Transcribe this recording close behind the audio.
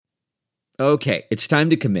Okay, it's time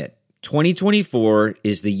to commit. 2024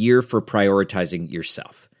 is the year for prioritizing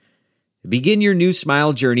yourself. Begin your new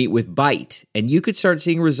smile journey with Byte, and you could start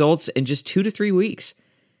seeing results in just 2 to 3 weeks.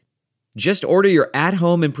 Just order your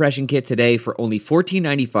at-home impression kit today for only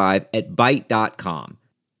 $14.95 at Byte.com.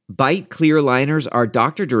 Byte clear liners are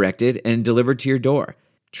doctor-directed and delivered to your door.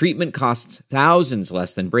 Treatment costs thousands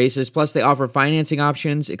less than braces, plus they offer financing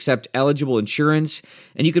options, accept eligible insurance,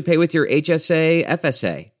 and you could pay with your HSA,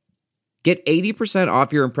 FSA. Get 80%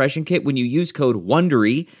 off your impression kit when you use code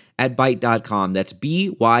WONDERY at Byte.com. That's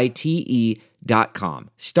BYTE.com.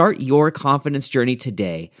 Start your confidence journey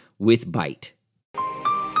today with Byte.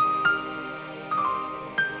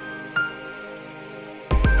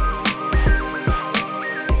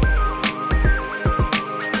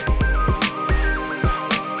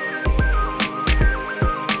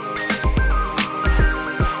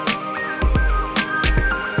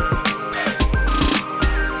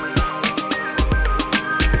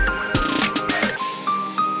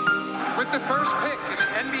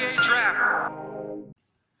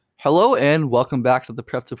 Hello and welcome back to the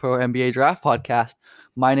Prep to Pro NBA Draft Podcast.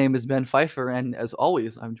 My name is Ben Pfeiffer, and as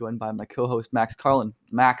always, I'm joined by my co-host Max Carlin.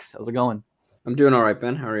 Max, how's it going? I'm doing all right,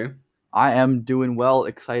 Ben. How are you? I am doing well.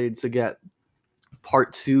 Excited to get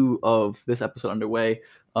part 2 of this episode underway,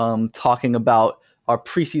 talking about our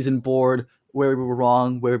preseason board, where we were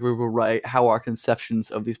wrong, where we were right, how our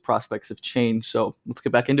conceptions of these prospects have changed. So let's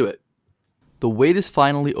get back into it. The wait is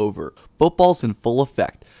finally over. Football's in full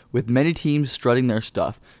effect. With many teams strutting their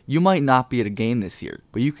stuff, you might not be at a game this year,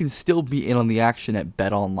 but you can still be in on the action at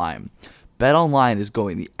BetOnline. BetOnline is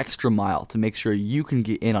going the extra mile to make sure you can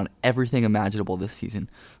get in on everything imaginable this season.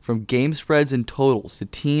 From game spreads and totals to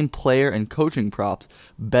team, player, and coaching props,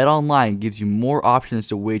 BetOnline gives you more options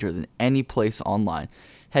to wager than any place online.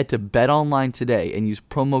 Head to BetOnline today and use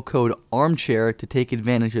promo code ARMCHAIR to take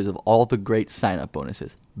advantages of all the great sign-up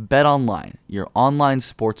bonuses. BetOnline, your online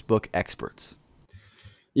sportsbook experts.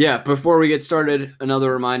 Yeah, before we get started, another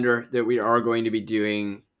reminder that we are going to be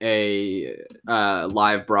doing a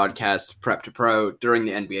live broadcast Prep to Pro during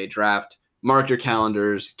the NBA draft. Mark your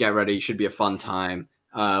calendars, get ready, should be a fun time.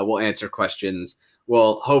 We'll answer questions.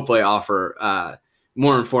 We'll hopefully offer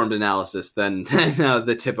more informed analysis than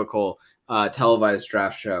the typical televised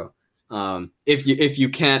draft show. If you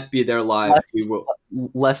can't be there live, we will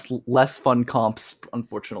less fun comps,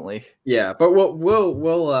 unfortunately. Yeah, but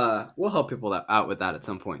we'll help people out with that at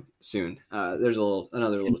some point soon. There's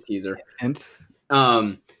another little teaser.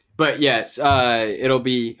 But yes, it'll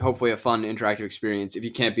be hopefully a fun interactive experience. If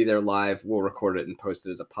you can't be there live, we'll record it and post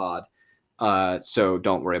it as a pod. So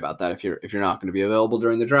don't worry about that. If you're not going to be available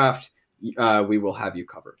during the draft, we will have you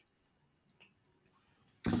covered.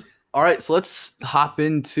 All right, so let's hop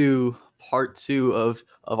into part 2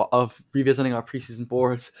 of revisiting our preseason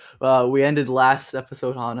boards. We ended last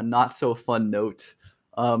episode on a not so fun note.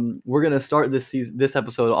 We're gonna start this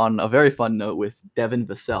episode on a very fun note with Devin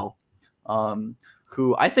Vassell,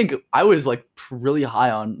 who I think I was like really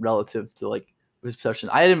high on relative to like his perception.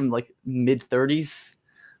 I had him like mid-30s.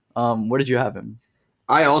 Where did you have him?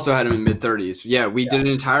 I also had him in mid-30s. Yeah, we did an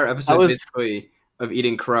entire episode basically of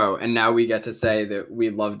eating crow, and now we get to say that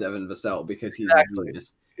we love Devin Vassell because he's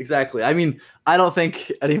genius. Exactly. I mean, I don't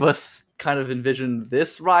think any of us kind of envisioned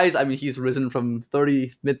this rise. I mean, he's risen from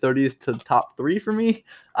mid-30s to top 3 for me.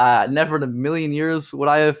 Never in a million years would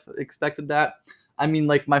I have expected that. I mean,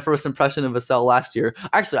 like my first impression of Vassell last year.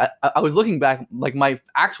 Actually, I was looking back. Like my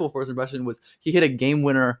actual first impression was he hit a game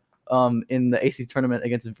winner in the AC tournament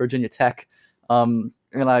against Virginia Tech. And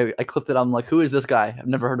I clipped it. I'm like, who is this guy? I've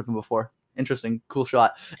never heard of him before. Interesting, cool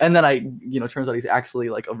shot. And then turns out he's actually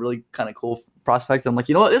like a really kind of cool prospect. I'm like,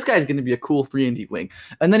 you know what, this guy's going to be a cool 3-and-D wing.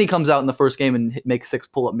 And then he comes out in the first game and makes 6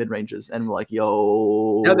 pull-up mid-ranges, and we're like,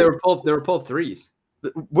 yo. No, they were pull-up threes.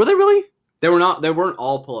 Were they really? They weren't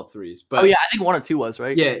all pull-up threes. But oh yeah, I think 1 or 2 was,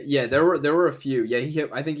 right? Yeah. There were a few. Yeah,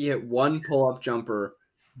 I think he hit 1 pull-up jumper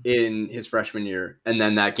in his freshman year, and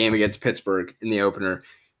then that game against Pittsburgh in the opener.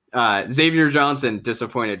 Xavier Johnson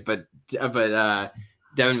disappointed, but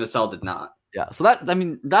Devin Vassell did not. Yeah, so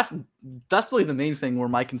that's really the main thing where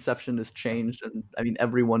my conception has changed, and I mean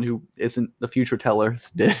everyone who isn't the future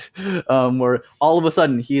tellers did, where all of a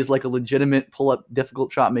sudden he is like a legitimate pull-up,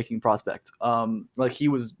 difficult shot-making prospect. Like he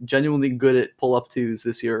was genuinely good at pull-up twos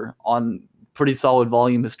this year on pretty solid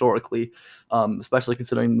volume historically, especially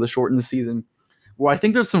considering the shortened season, where I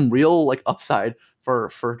think there's some real like upside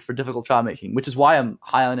for difficult shot making, which is why I'm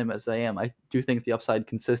high on him as I am. I do think the upside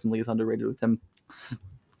consistently is underrated with him.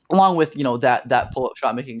 Along with, that pull-up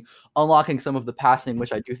shot making, unlocking some of the passing,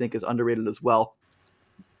 which I do think is underrated as well.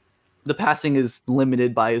 the passing is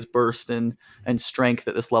limited by his burst and strength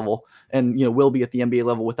at this level, and will be at the NBA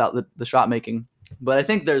level without the shot making. But I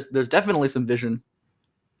think there's definitely some vision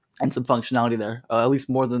and some functionality there, at least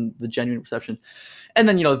more than the genuine perception. And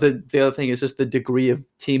then the other thing is just the degree of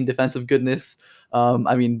team defensive goodness.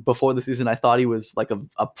 I mean, before the season, I thought he was like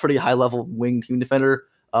a pretty high level wing team defender.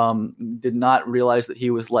 Did not realize that he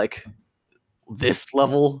was like this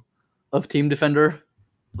level of team defender,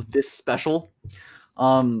 this special.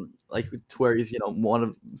 Like to where he's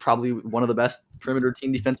probably one of the best perimeter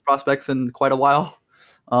team defense prospects in quite a while.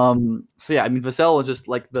 So yeah, I mean, Vassell is just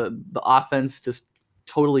like the offense just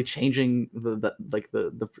totally changing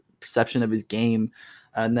the perception of his game,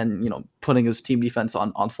 and then putting his team defense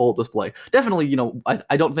on full display. Definitely,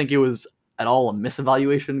 I don't think it was at all a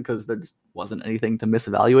misevaluation, because there just wasn't anything to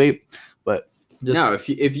misevaluate. But just, no, if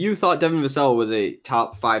you thought Devin Vassell was a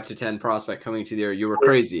top 5 to 10 prospect coming to the year, you were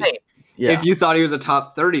crazy. Yeah. If you thought he was a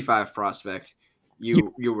top 35 prospect,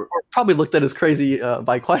 you were probably looked at as crazy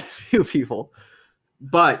by quite a few people.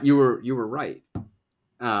 But you were right.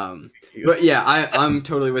 But yeah, I'm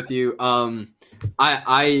totally with you.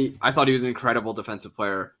 I thought he was an incredible defensive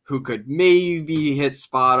player who could maybe hit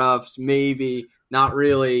spot ups, maybe not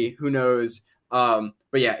really, who knows. But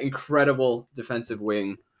yeah, incredible defensive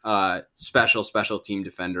wing, special team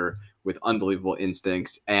defender with unbelievable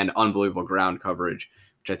instincts and unbelievable ground coverage,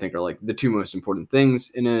 which I think are like the two most important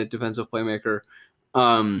things in a defensive playmaker.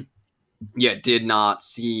 Yeah, did not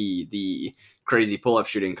see the crazy pull-up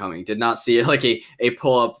shooting coming. Did not see like a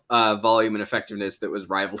pull-up volume and effectiveness that was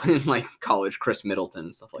rivaling like college Chris Middleton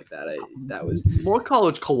and stuff like that. That was more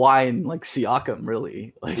college Kawhi and like Siakam,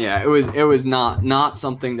 really. Like, yeah, it was not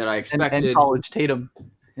something that I expected. And college Tatum.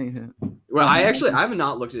 Well, I have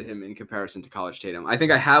not looked at him in comparison to college Tatum. I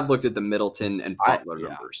think I have looked at the Middleton and Butler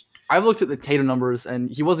numbers. I've looked at the Tatum numbers, and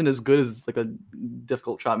he wasn't as good as like a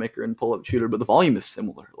difficult shot maker and pull-up shooter, but the volume is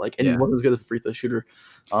similar. Like, and he wasn't as good as a free throw shooter.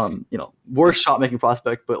 Worse shot making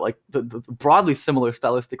prospect, but like the broadly similar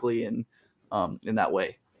stylistically in that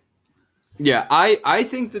way. Yeah, I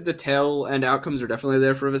think that the tail end outcomes are definitely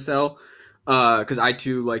there for Vassell, because I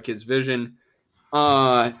too like his vision.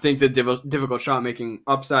 Think the difficult shot making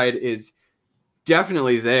upside is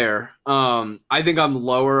definitely there. I think I'm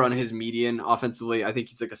lower on his median offensively. I think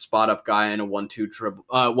he's like a spot up guy and a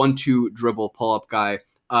 1-2 dribble pull up guy.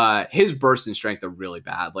 His burst and strength are really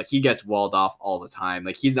bad. Like, he gets walled off all the time.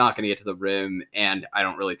 Like, he's not going to get to the rim, and I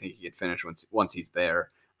don't really think he could finish once he's there.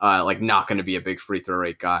 Like, not going to be a big free throw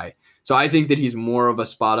rate guy. So I think that he's more of a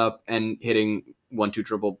spot up and hitting 1-2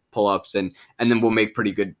 dribble pull ups, and then we'll make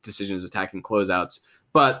pretty good decisions attacking closeouts.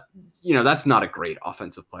 But that's not a great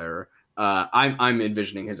offensive player. I'm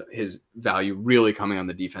envisioning his value really coming on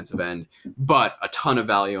the defensive end, but a ton of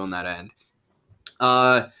value on that end.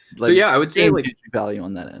 So yeah, I would say like value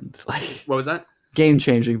on that end. Like, what was that? Game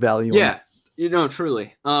changing value. Yeah,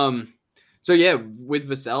 truly. So yeah, with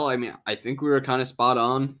Vassell, I mean, I think we were kind of spot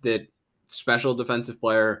on that special defensive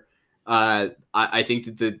player. I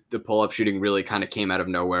think that the pull up shooting really kind of came out of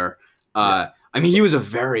nowhere. I mean, he was a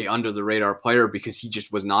very under the radar player because he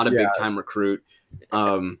just was not a big time recruit.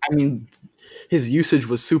 I mean, his usage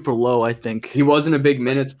was super low. I think he wasn't a big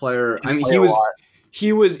minutes player. I mean,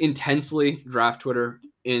 he was intensely draft Twitter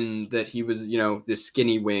in that he was, this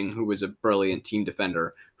skinny wing who was a brilliant team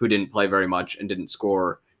defender who didn't play very much and didn't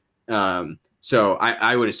score. So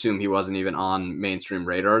I would assume he wasn't even on mainstream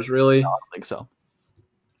radars, really. No, I don't think so.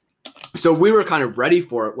 So we were kind of ready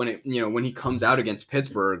for it when he comes out against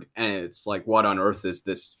Pittsburgh, and it's like, what on earth is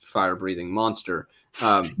this fire-breathing monster?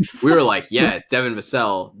 We were like, yeah, Devin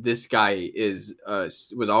Vassell, this guy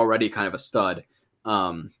was already kind of a stud.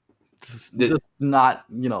 Just not,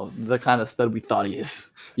 the kind of stud we thought he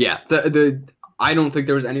is. Yeah, I don't think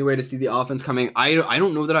there was any way to see the offense coming. I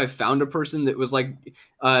don't know that I've found a person that was like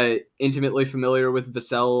intimately familiar with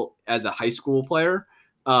Vassell as a high school player.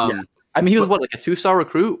 I mean, he was like a 2-star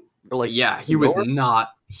recruit, or like he was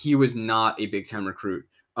not a big time recruit.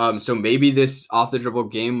 So maybe this off the dribble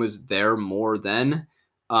game was there more than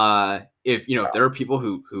if there are people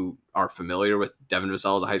who are familiar with Devin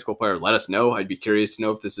Vassell as a high school player, let us know. I'd be curious to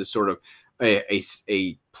know if this is sort of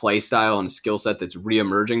a play style and a skill set that's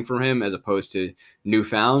reemerging for him as opposed to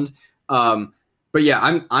newfound. But yeah,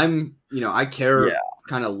 I'm I care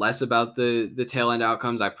kind of less about the tail end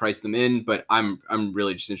outcomes. I price them in, but I'm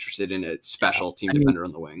really just interested in a special team defender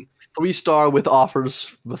on the wing. 3-star with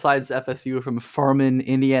offers besides FSU from Furman,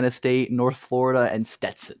 Indiana State, North Florida, and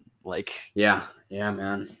Stetson. Like, yeah,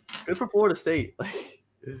 man, good for Florida State.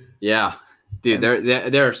 Yeah, dude, they're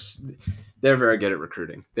very good at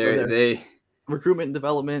recruiting. They recruitment and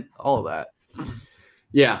development, all of that.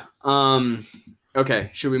 Yeah. Okay,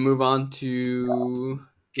 should we move on to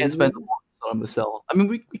Can't spend on Vassell. I mean,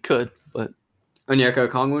 we could, but Onyeka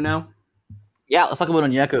Okongwu now? yeah, let's talk about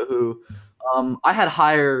Onyeka, who I had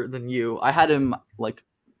higher than you. I had him like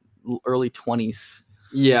early 20s.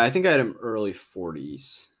 Yeah, I think I had him early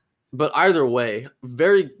 40s. But either way,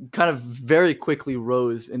 very quickly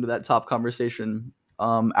rose into that top conversation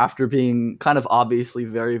after being kind of obviously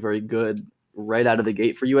very, very good right out of the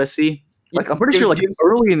gate for USC. Like, I'm pretty sure like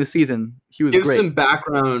early in the season, he was Give great. some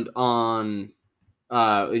background on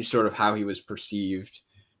sort of how he was perceived,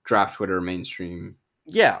 draft Twitter, mainstream.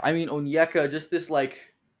 Yeah, I mean, Onyeka, just this like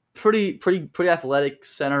pretty athletic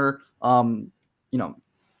center. Like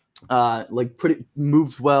pretty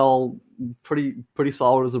moves well, pretty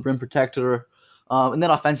solid as a rim protector. And then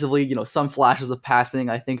offensively, some flashes of passing.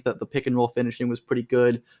 I think that the pick and roll finishing was pretty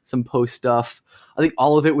good. Some post stuff. I think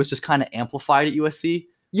all of it was just kind of amplified at USC.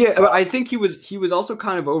 Yeah, but I think he was also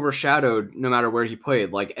kind of overshadowed no matter where he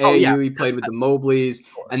played. Like AAU, he played with the Mobleys,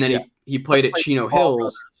 and then he played at Chino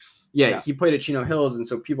Hills. Yeah, he played at Chino Hills, and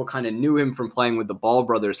so people kind of knew him from playing with the Ball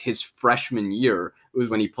brothers his freshman year. It was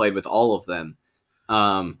when he played with all of them.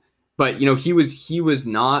 But he was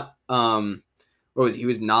not he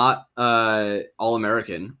was not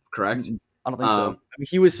All-American, correct? I don't think so. I mean,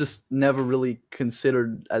 he was just never really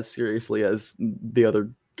considered as seriously as the other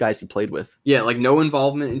guys he played with. Yeah, like no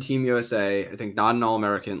involvement in Team USA. I think not an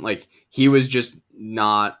All-American. Like he was just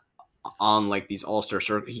not on like these All-Star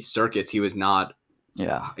circuits. He was not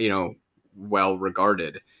well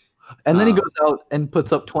regarded. And then he goes out and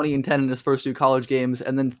puts up 20 and 10 in his first two college games,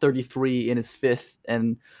 and then 33 in his fifth.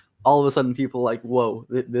 And all of a sudden, people are like, whoa,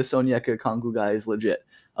 this Onyeka Okongwu guy is legit.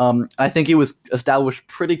 I think he was established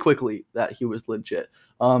pretty quickly that he was legit.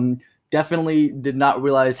 Definitely did not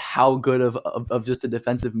realize how good of just a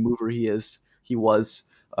defensive mover he is. He is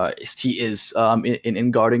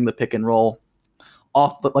in guarding the pick and roll.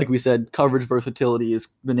 Like we said, coverage versatility is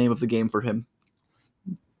the name of the game for him.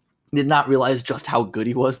 Did not realize just how good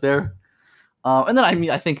he was there. And then,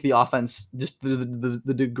 I think the offense, just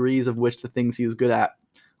the degrees of which the things he was good at,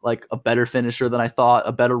 like a better finisher than I thought,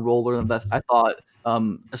 a better roller than I thought,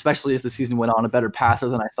 especially as the season went on, a better passer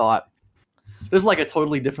than I thought. There's like a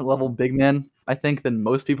totally different level big man, I think, than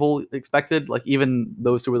most people expected, like even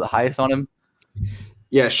those who were the highest on him.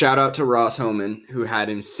 Yeah, shout out to Ross Homan, who had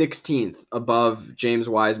him 16th above James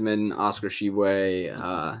Wiseman, Oscar Tshiebwe.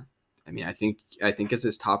 I think it's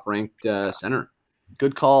his top ranked center.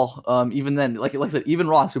 Good call. Even then, like I said, even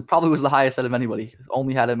Ross, who probably was the highest out of anybody,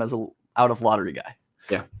 only had him as a out of lottery guy.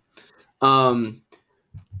 Yeah.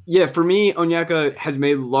 Yeah, for me, Onyeka has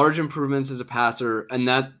made large improvements as a passer, and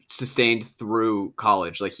that sustained through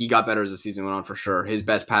college. Like he got better as the season went on for sure. His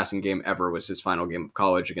best passing game ever was his final game of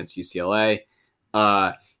college against UCLA.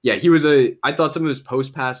 I thought some of his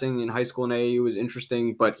post passing in high school and AAU was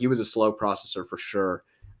interesting, but he was a slow processor for sure.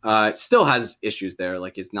 Still has issues there.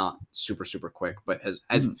 Like it's not super quick, but has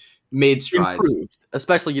made strides. Improved.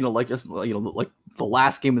 Especially like the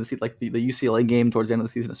last game of the season, like the UCLA game towards the end of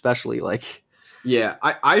the season, especially like. Yeah,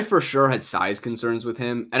 I for sure had size concerns with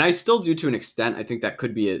him, and I still do to an extent. I think that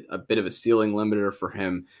could be a bit of a ceiling limiter for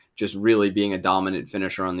him, just really being a dominant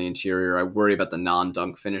finisher on the interior. I worry about the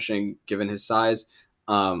non-dunk finishing given his size.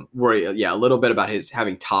 Worry a little bit about his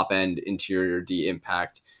having top-end interior D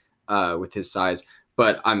impact with his size,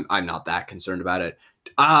 but I'm not that concerned about it.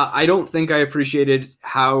 I don't think I appreciated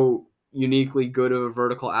how uniquely good of a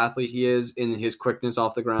vertical athlete he is in his quickness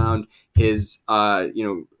off the ground, his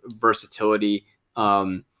versatility.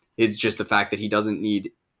 Is just the fact that he doesn't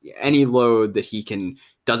need any load, that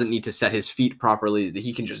doesn't need to set his feet properly, that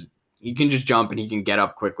he can just jump and he can get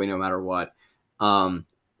up quickly no matter what. I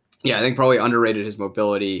think probably underrated his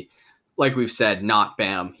mobility. Like we've said, not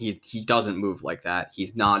Bam. He doesn't move like that.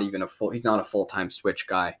 He's not a full-time switch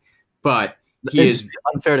guy, but it's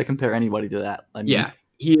unfair to compare anybody to that. I mean, yeah.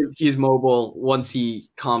 He's mobile. Once he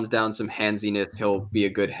calms down some handsiness, he'll be a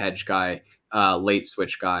good hedge guy, late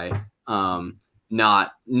switch guy.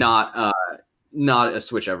 Not a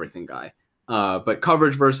switch everything guy. But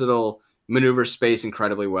coverage versatile, maneuvers space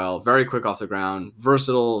incredibly well, very quick off the ground,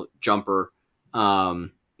 versatile jumper.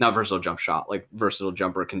 Not versatile jump shot, like versatile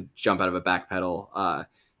jumper, can jump out of a back pedal,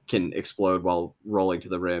 can explode while rolling to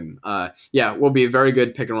the rim. Will be a very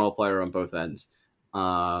good pick and roll player on both ends.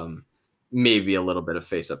 Maybe a little bit of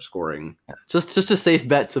face-up scoring. Just a safe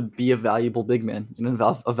bet to be a valuable big man and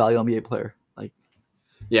a valuable NBA player. Like,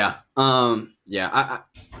 yeah, I'm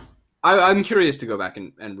curious to go back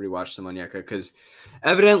and rewatch some Onyeka because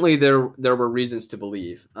evidently there were reasons to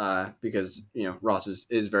believe because Ross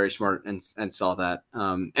is very smart and saw that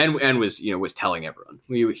and was telling everyone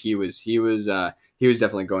he was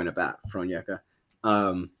definitely going to bat for Onyeka.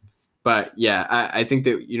 But yeah, I think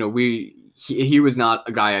that, he was not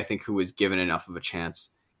a guy I think who was given enough of a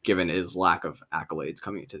chance given his lack of accolades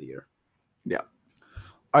coming into the year. Yeah.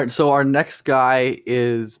 All right, so our next guy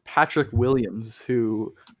is Patrick Williams,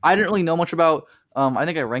 who I didn't really know much about. I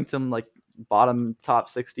think I ranked him like bottom top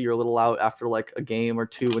 60 or a little out after like a game or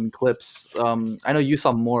two in clips. I know you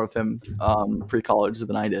saw more of him pre-college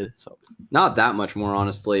than I did. So not that much more,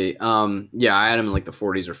 honestly. Yeah, I had him in like the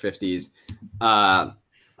 40s or 50s.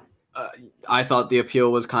 I thought the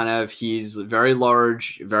appeal was kind of he's very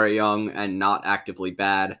large, very young, and not actively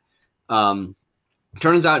bad.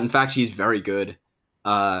 Turns out, in fact, he's very good.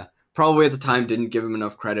 Probably at the time didn't give him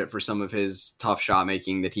enough credit for some of his tough shot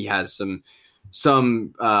making, that he has some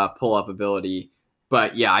pull up ability.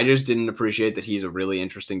 But yeah, I just didn't appreciate that he's a really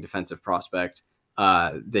interesting defensive prospect,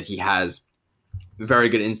 that he has very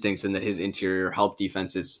good instincts, and that his interior help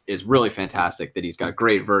defense is really fantastic, that he's got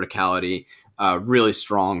great verticality, really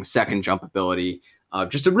strong second jump ability,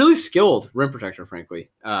 just a really skilled rim protector, frankly.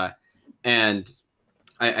 And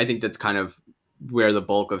I think that's kind of where the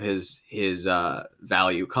bulk of his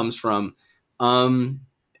value comes from.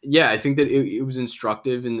 Yeah, I think that it was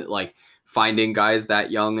instructive in that, like, finding guys that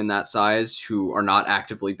young and that size who are not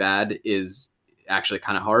actively bad is actually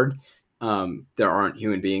kind of hard. There aren't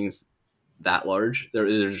human beings that large. There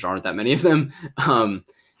just aren't that many of them.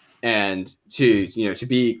 And to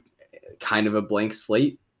be kind of a blank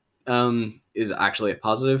slate is actually a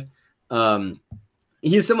positive.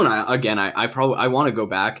 He's someone I want to go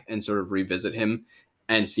back and sort of revisit him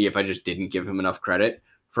and see if I just didn't give him enough credit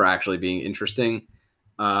for actually being interesting.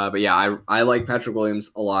 But yeah, I like Patrick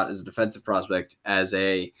Williams a lot as a defensive prospect, as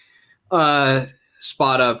a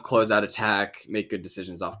spot up, closeout attack, make good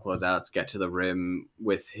decisions off closeouts, get to the rim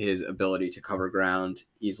with his ability to cover ground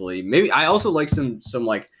easily. Maybe I also like some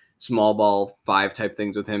like small ball 5 type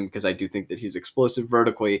things with him, because I do think that he's explosive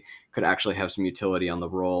vertically, could actually have some utility on the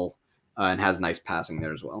roll, and has nice passing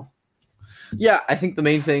there as well. Yeah, I think the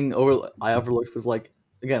main thing I overlooked was like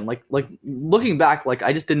looking back, like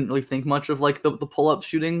I just didn't really think much of like the pull up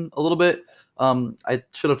shooting a little bit. I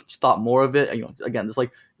should have thought more of it. Again, just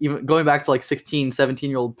like even going back to like 16,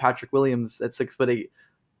 17-year-old Patrick Williams at 6'8",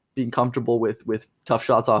 being comfortable with tough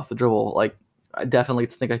shots off the dribble. Like I definitely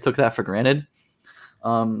think I took that for granted.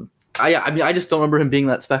 I just don't remember him being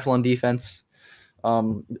that special on defense.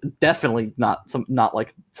 Definitely not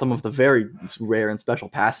like some of the very rare and special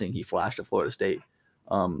passing he flashed at Florida State.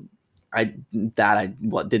 I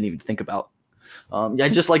didn't even think about. I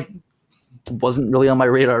just like wasn't really on my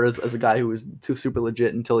radar as a guy who was too super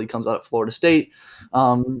legit until he comes out at Florida State,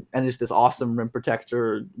 and is this awesome rim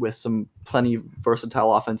protector with some plenty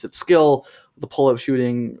versatile offensive skill, the pull-up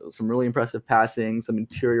shooting, some really impressive passing, some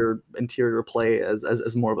interior play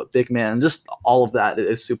as more of a big man. Just all of that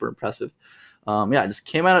is super impressive. It just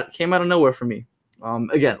came out of nowhere for me.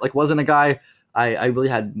 Again, like wasn't a guy I really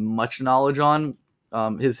had much knowledge on.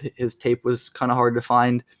 His tape was kind of hard to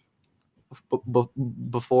find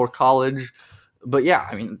before college, but yeah,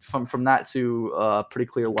 I mean from that to pretty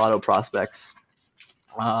clear lotto prospects.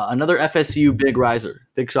 Another FSU big riser,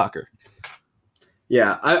 big shocker.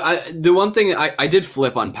 Yeah, I the one thing I did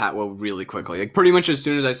flip on Pat Will really quickly. Like pretty much as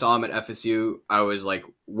soon as I saw him at FSU, I was like,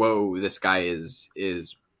 whoa, this guy is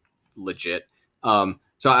legit.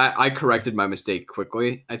 So I corrected my mistake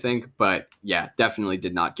quickly, I think, but yeah, definitely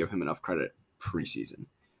did not give him enough credit preseason.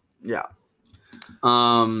 Yeah.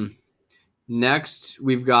 Next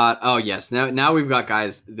we've got now we've got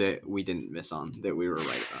guys that we didn't miss on, that we were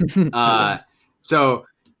right about. So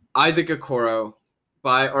Isaac Okoro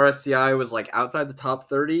by RSCI was like outside the top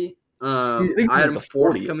 30. I had him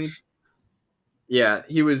fourth 40-ish. Coming. Yeah,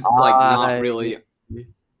 he was like not really.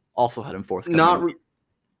 Also had him fourth. Not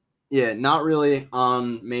really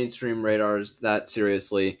on mainstream radars that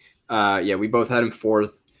seriously. We both had him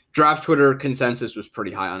fourth. Draft Twitter consensus was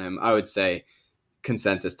pretty high on him. I would say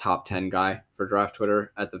consensus top 10 guy for Draft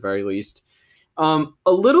Twitter at the very least. A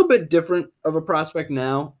little bit different of a prospect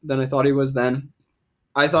now than I thought he was then.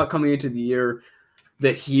 I thought coming into the year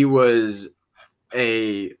that he was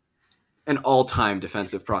an all-time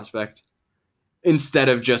defensive prospect instead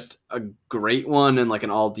of just a great one and like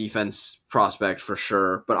an all-defense prospect for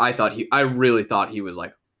sure. But I really thought he was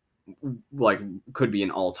like could be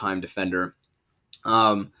an all-time defender.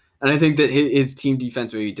 And I think that his team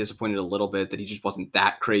defense maybe disappointed a little bit, that he just wasn't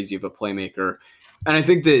that crazy of a playmaker. And I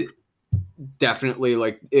think that definitely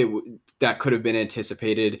that could have been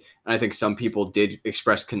anticipated. And I think some people did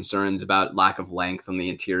express concerns about lack of length on the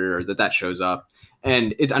interior, that shows up.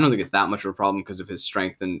 And I don't think it's that much of a problem because of his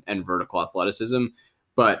strength and vertical athleticism.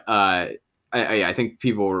 But I think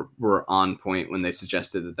people were on point when they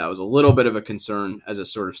suggested that was a little bit of a concern as a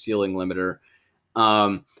sort of ceiling limiter.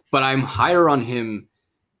 But I'm higher on him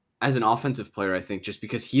as an offensive player, I think, just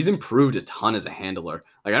because he's improved a ton as a handler.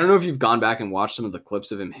 Like, I don't know if you've gone back and watched some of the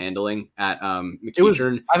clips of him handling at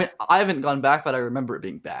McEachern. I haven't gone back, but I remember it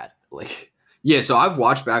being bad. Like, yeah, so I've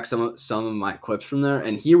watched back some of my clips from there,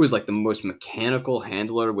 and he was like the most mechanical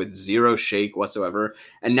handler with zero shake whatsoever.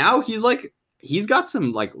 And now he's got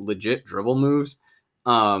some like legit dribble moves.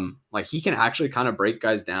 Like he can actually kind of break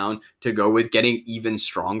guys down to go with getting even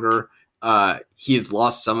stronger. He has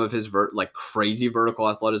lost some of his crazy vertical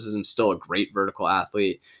athleticism, still a great vertical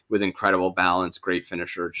athlete with incredible balance, great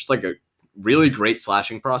finisher, just like a really great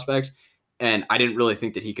slashing prospect. And I didn't really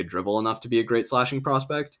think that he could dribble enough to be a great slashing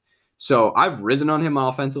prospect. So I've risen on him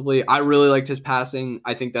offensively. I really liked his passing.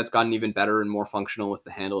 I think that's gotten even better and more functional with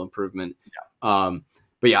the handle improvement. Yeah.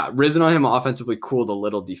 But yeah, risen on him offensively, cooled a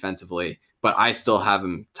little defensively, but I still have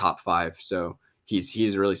him top 5. So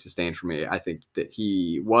he's really sustained for me. I think that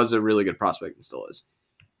he was a really good prospect and still is.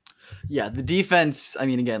 Yeah, the defense, I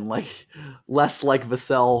mean, again, like less like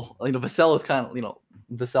Vassell. Vassell is kind of,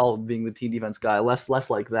 Vassell being the team defense guy, less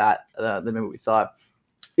like that than maybe we thought.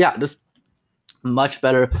 Yeah, just much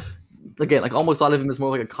better. Again, like almost thought of him as more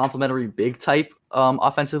like a complementary big type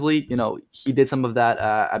offensively. He did some of that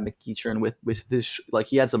at McEachern with this, like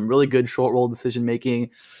he had some really good short roll decision making,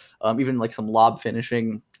 even like some lob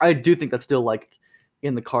finishing. I do think that's still like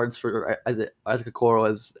in the cards for Isaac Okoro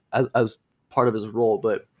as part of his role,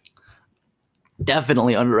 but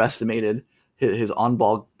definitely underestimated his on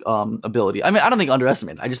ball ability. I mean, I don't think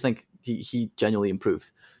underestimated. I just think he genuinely improved.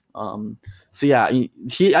 So yeah,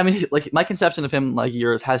 like my conception of him, like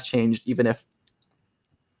yours, has changed, even if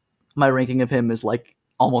my ranking of him is like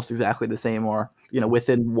almost exactly the same, or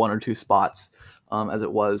within 1 or 2 spots as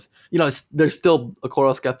it was. There's still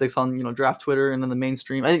Okoro skeptics on draft Twitter and then the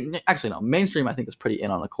mainstream. Mainstream I think is pretty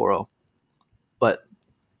in on Okoro, but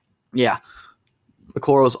yeah,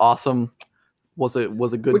 Okoro's awesome. Was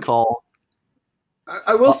a good call.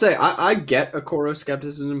 I will say I get Okoro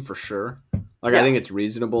skepticism for sure. Like, yeah. I think it's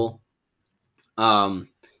reasonable. To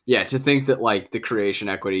think that like the creation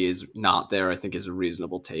equity is not there, I think is a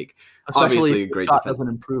reasonable take. Especially obviously, a great shot doesn't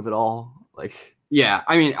improve at all. Like, yeah,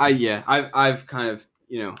 I mean, I've kind of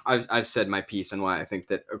I've said my piece on why I think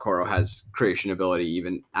that Okoro has creation ability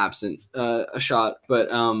even absent a shot, but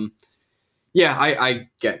I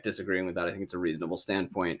get disagreeing with that. I think it's a reasonable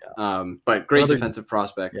standpoint. Yeah. But great defensive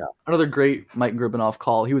prospect. Yeah, another great Mike Grubinoff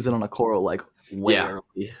call. He was in on Okoro like way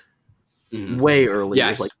early. Mm-hmm. Way early. Yeah,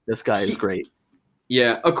 it was like, this guy is great.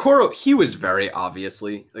 Yeah, Okoro, he was very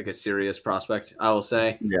obviously like a serious prospect, I will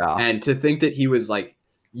say. Yeah. And to think that he was like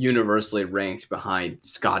universally ranked behind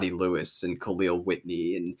Scotty Lewis and Khalil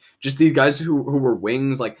Whitney and just these guys who were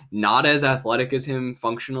wings, like not as athletic as him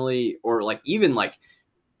functionally, or like even like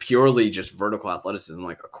purely just vertical athleticism.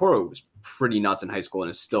 Like Okoro was pretty nuts in high school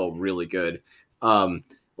and is still really good.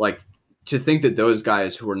 Like to think that those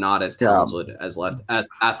guys who were not as talented as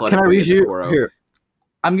athletically as Okoro. Here,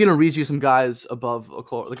 I'm gonna read you some guys above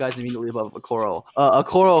Okoro, the guys immediately above Okoro.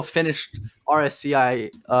 Okoro finished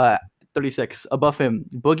RSCI 36. Above him,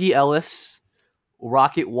 Boogie Ellis,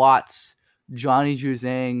 Rocket Watts, Johnny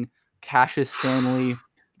Juzang, Cassius Stanley,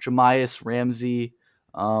 Jamias Ramsey.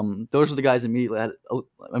 Those are the guys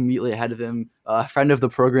immediately ahead of him. Friend of the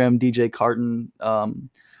program, DJ Carton.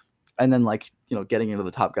 And then like getting into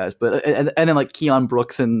the top guys, but and then like Keon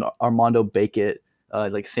Brooks and Armando Bakett.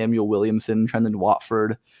 Like Samuel Williamson, Trendon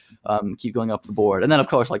Watford, keep going up the board. And then, of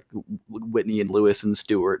course, like Whitney and Lewis and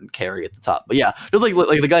Stewart and Carey at the top. But yeah, just like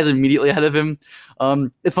the guys immediately ahead of him.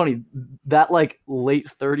 It's funny, that like late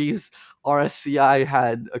 30s RSCI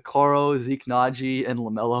had Okoro, Zeke Naji, and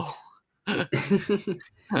LaMelo.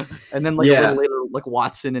 And then like a little later, like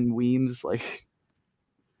Watson and Weems. Like,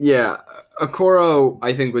 yeah, Okoro,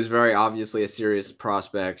 I think, was very obviously a serious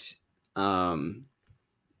prospect. I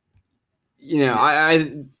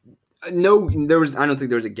don't think there was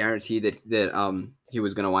a guarantee that he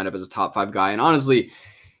was going to wind up as a top 5 guy. And honestly,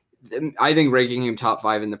 I think ranking him top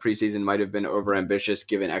 5 in the preseason might have been overambitious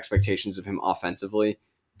given expectations of him offensively.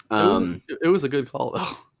 It was a good call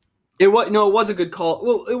though. It was a good call.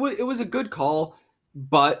 Well, it was a good call,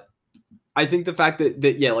 but I think the fact that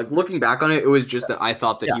like looking back on it, it was just that I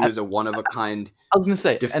thought that he was a one of a kind. I was gonna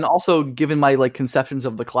say, and also given my like conceptions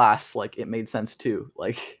of the class, like it made sense too.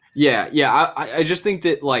 Like, I just think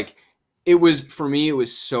that like it was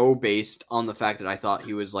so based on the fact that I thought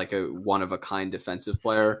he was like a one of a kind defensive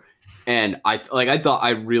player, and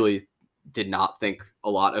I really did not think a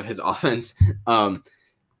lot of his offense.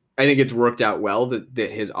 I think it's worked out well that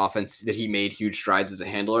his offense, that he made huge strides as a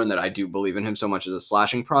handler, and that I do believe in him so much as a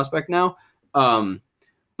slashing prospect now.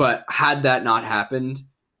 But had that not happened,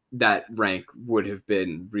 that rank would have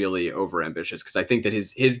been really overambitious, because I think that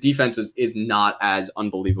his defense is not as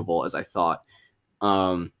unbelievable as I thought.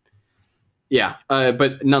 But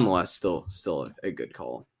nonetheless, still a good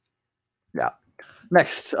call. Yeah.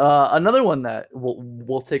 Next, another one that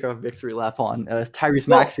we'll take our victory lap on is Tyrese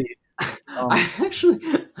Maxey.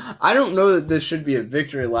 I don't know that this should be a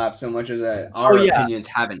victory lap so much as our opinions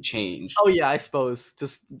haven't changed. Oh yeah, I suppose.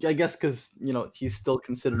 I guess because he's still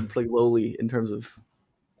considered pretty lowly in terms of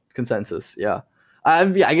consensus. Yeah, I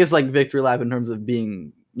guess like victory lap in terms of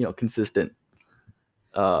being consistent.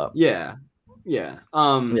 Yeah.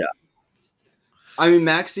 I mean,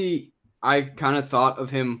 Maxey, I kind of thought of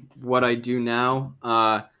him what I do now.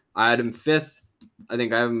 I had him 5th. I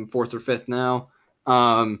think I have him 4th or 5th now.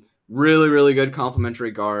 Really, really good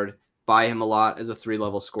complimentary guard. Buy him a lot as a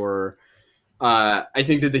 3-level scorer. I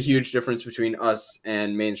think that the huge difference between us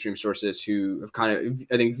and mainstream sources who have kind of,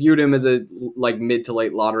 I think, viewed him as a like mid to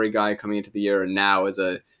late lottery guy coming into the year, and now as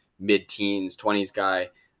a mid-teens, 20s guy,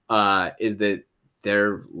 is that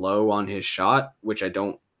they're low on his shot, which I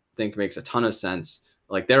don't think makes a ton of sense.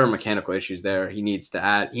 Like, there are mechanical issues there. He needs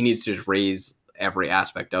to just raise every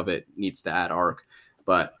aspect of it, needs to add arc.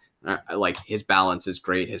 But like, his balance is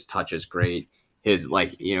great, his touch is great, his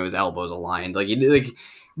his elbows aligned.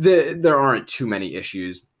 There aren't too many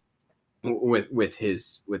issues with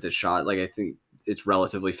his shot. Like, I think it's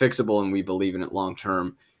relatively fixable, and we believe in it long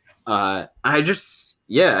term. I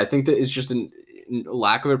think that it's just a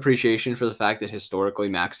lack of appreciation for the fact that historically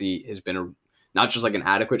Maxey has been not just like an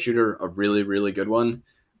adequate shooter, a really, really good one,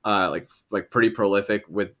 like pretty prolific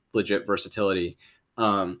with legit versatility.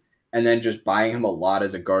 And then just buying him a lot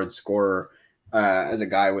as a guard scorer, as a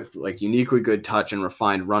guy with like uniquely good touch and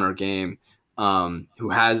refined runner game, who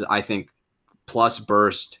has, I think, plus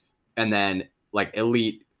burst and then like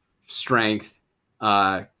elite strength,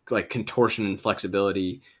 like contortion and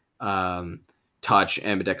flexibility, touch,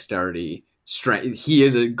 ambidexterity, strength. He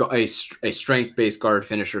is a strength-based guard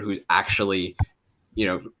finisher who's actually,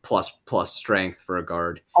 plus strength for a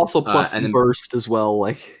guard. Also plus and then burst as well.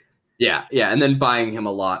 Like, yeah. And then buying him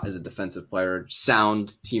a lot as a defensive player,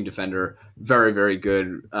 sound team defender, very, very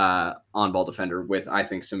good on-ball defender with, I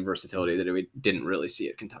think, some versatility that we didn't really see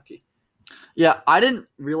at Kentucky. Yeah, I didn't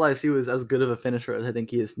realize he was as good of a finisher as I think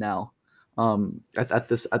he is now. At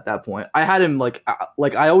that point, I had him like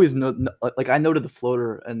I always know, like I noted the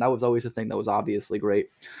floater, and that was always a thing that was obviously great.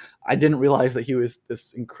 I didn't realize that he was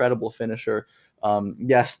this incredible finisher.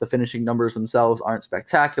 Yes, the finishing numbers themselves aren't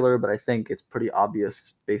spectacular, but I think it's pretty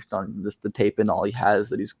obvious based on just the tape and all he has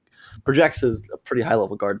that he's projects as a pretty high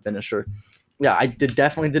level guard finisher. Yeah, I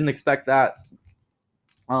definitely didn't expect that.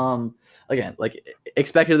 Again, like,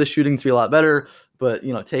 expected the shooting to be a lot better, but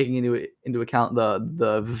taking into account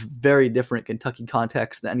the very different Kentucky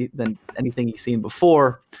context than anything he's seen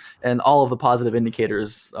before, and all of the positive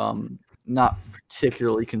indicators, not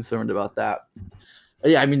particularly concerned about that.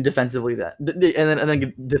 Yeah, I mean, defensively and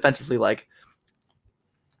then defensively, like,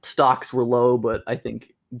 stocks were low, but I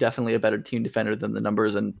think definitely a better team defender than the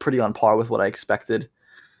numbers, and pretty on par with what I expected.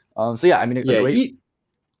 So yeah, I mean,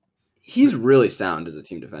 he's really sound as a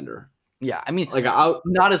team defender. Yeah, I mean, like,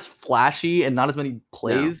 not as flashy and not as many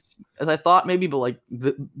plays as I thought maybe, but like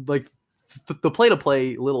the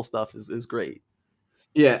play-to-play little stuff is great.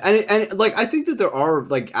 Yeah, and like, I think that there are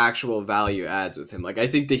like actual value adds with him. Like, I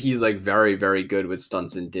think that he's like very, very good with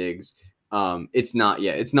stunts and digs. It's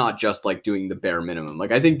not just like doing the bare minimum.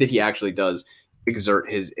 Like, I think that he actually does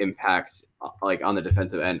exert his impact like on the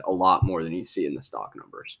defensive end a lot more than you see in the stock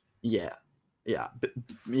numbers. Yeah,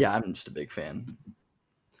 I'm just a big fan.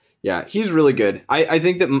 Yeah, he's really good. I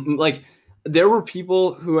think that like there were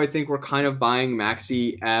people who I think were kind of buying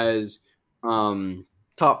Maxey as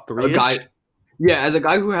top 3 guy. Yeah, as a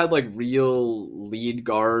guy who had like real lead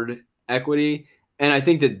guard equity, and I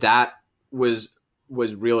think that was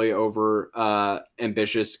really over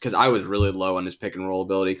ambitious, because I was really low on his pick and roll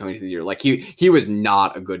ability coming to the year. Like, he was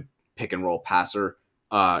not a good pick and roll passer.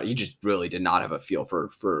 He just really did not have a feel for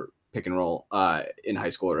pick and roll in high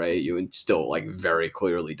school or AAU, and still like very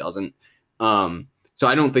clearly doesn't. So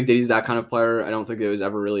I don't think that he's that kind of player. I don't think it was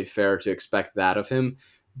ever really fair to expect that of him.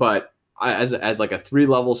 But as like a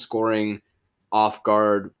 3-level scoring off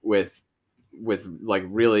guard with like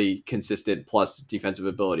really consistent plus defensive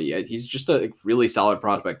ability, he's just a really solid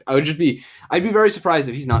prospect. I'd be very surprised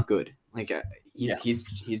if he's not good. Like, he's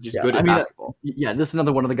just good at basketball. This is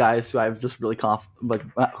another one of the guys who I've just really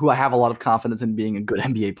who I have a lot of confidence in being a good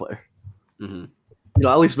NBA player. Mm-hmm.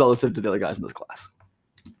 At least relative to the other guys in this class.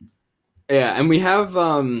 Yeah, and we have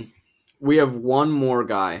one more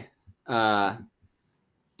guy, a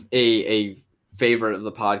favorite of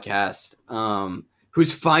the podcast,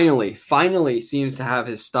 who's finally seems to have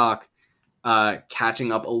his stock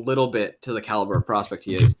catching up a little bit to the caliber of prospect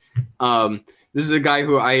he is. This is a guy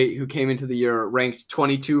who came into the year ranked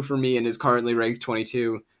 22 for me and is currently ranked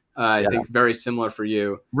 22. I think very similar for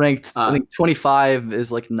you. Ranked, I think 25 is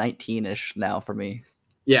like 19-ish now for me.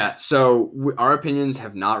 Yeah, so our opinions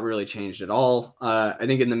have not really changed at all. I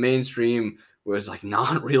think in the mainstream was like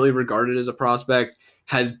not really regarded as a prospect,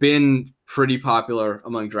 has been pretty popular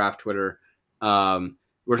among draft Twitter.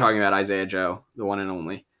 We're talking about Isaiah Joe, the one and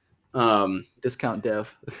only. Discount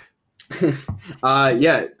Dev.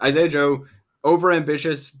 Yeah, Isaiah Joe,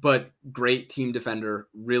 overambitious but great team defender,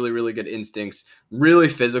 really good instincts, really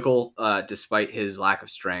physical despite his lack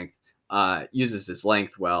of strength. Uses his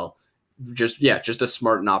length well. Just a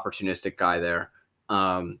smart and opportunistic guy there.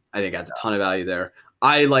 I think adds a ton of value there.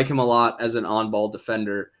 I like him a lot as an on-ball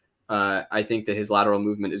defender. I think that his lateral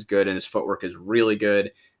movement is good and his footwork is really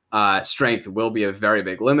good. Strength will be a very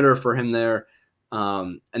big limiter for him there.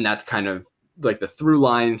 And that's kind of like the through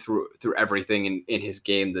line through everything in his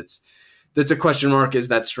game. That's a question mark. Is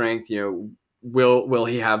that strength? Will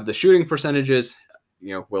he have the shooting percentages?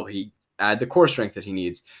 Will he add the core strength that he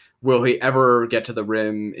needs? Will he ever get to the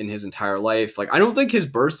rim in his entire life? Like, I don't think his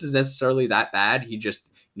burst is necessarily that bad. He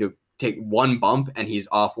just, take one bump and he's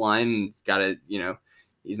offline.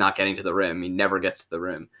 He's not getting to the rim. He never gets to the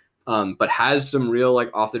rim. But has some real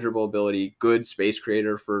like off the dribble ability, good space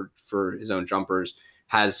creator for his own jumpers,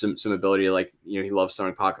 has some ability to he loves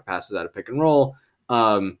throwing pocket passes out of pick and roll.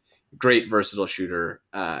 Great versatile shooter.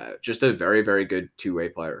 Just a very, very good two-way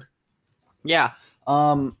player. Yeah.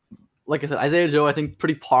 Like I said, Isaiah Joe, I think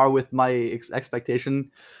pretty par with my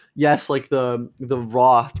expectation. Yes, like the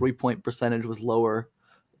raw 3-point percentage was lower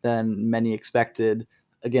than many expected.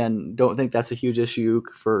 Again, don't think that's a huge issue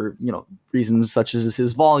for reasons such as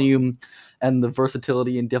his volume and the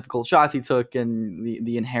versatility and difficult shots he took and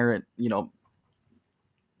the inherent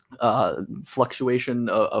fluctuation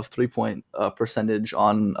of 3-point percentage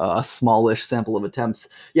on a smallish sample of attempts.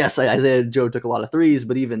 Yes, Isaiah Joe took a lot of threes,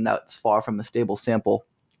 but even that's far from a stable sample.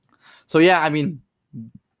 So yeah, I mean,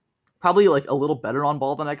 probably like a little better on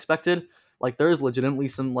ball than I expected. Like there is legitimately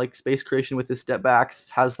some like space creation with his step backs,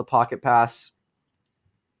 has the pocket pass.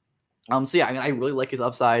 So yeah, I mean, I really like his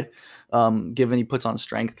upside, given he puts on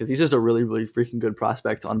strength because he's just a really, really freaking good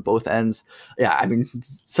prospect on both ends. Yeah, I mean,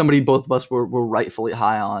 somebody both of us were rightfully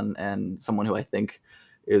high on, and someone who I think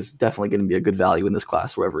is definitely going to be a good value in this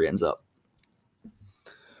class wherever he ends up.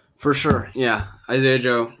 For sure, yeah. Isaiah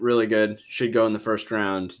Joe, really good. Should go in the first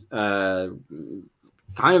round.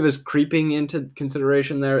 Kind of is creeping into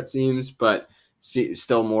consideration there, it seems, but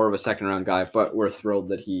still more of a second-round guy. But we're thrilled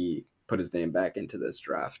that he put his name back into this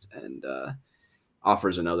draft and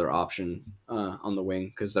offers another option on the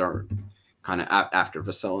wing because they're kind of after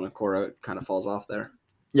Vassell and Okoro, it kind of falls off there.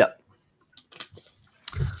 Yep.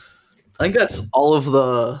 I think that's all of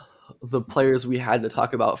the players we had to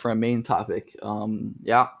talk about for a main topic.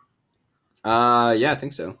 Yeah, I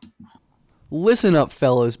think so. Listen up,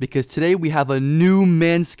 fellas, because today we have a new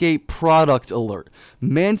Manscaped product alert.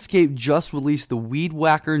 Manscaped just released the Weed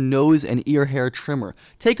Whacker nose and ear hair trimmer.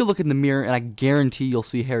 Take a look in the mirror and I guarantee you'll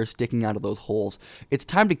see hair sticking out of those holes. It's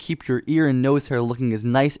time to keep your ear and nose hair looking as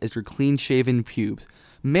nice as your clean-shaven pubes.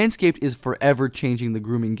 Manscaped is forever changing the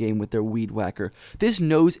grooming game with their Weed Whacker. This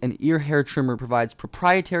nose and ear hair trimmer provides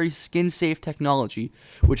proprietary skin-safe technology,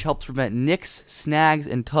 which helps prevent nicks, snags,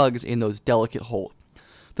 and tugs in those delicate holes.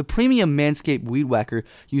 The premium Manscaped Weed Whacker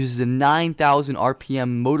uses a 9,000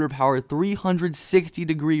 RPM motor-powered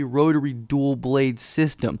 360-degree rotary dual-blade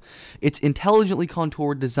system. Its intelligently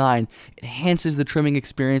contoured design enhances the trimming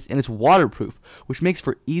experience, and it's waterproof, which makes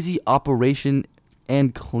for easy operation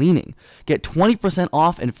and cleaning. Get 20%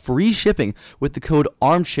 off and free shipping with the code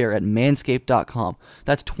armchair at manscaped.com.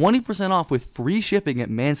 That's 20% off with free shipping at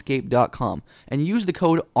manscaped.com. And use the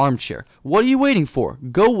code armchair. What are you waiting for?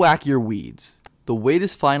 Go whack your weeds. The wait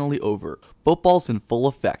is finally over. Football's in full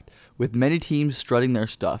effect. With many teams strutting their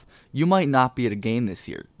stuff, you might not be at a game this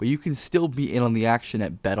year, but you can still be in on the action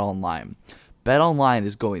at BetOnline. BetOnline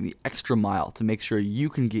is going the extra mile to make sure you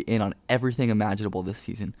can get in on everything imaginable this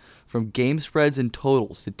season. From game spreads and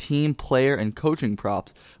totals to team, player, and coaching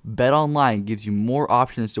props, BetOnline gives you more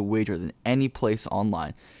options to wager than any place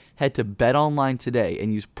online. Head to BetOnline today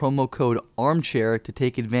and use promo code ARMCHAIR to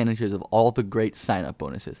take advantages of all the great sign-up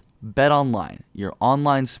bonuses. BetOnline, your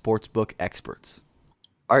online sportsbook experts.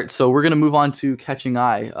 All right, so we're going to move on to Catching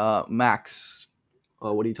Eye. Max,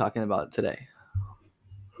 what are you talking about today?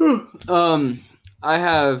 I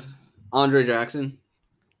have Andre Jackson,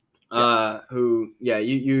 who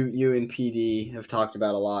you and PD have talked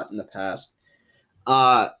about a lot in the past.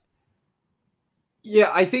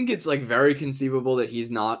 Yeah, I think it's like very conceivable that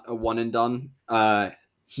he's not a one and done.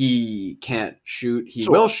 He can't shoot. He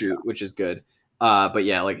will shoot, which is good. But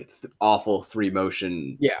yeah, like awful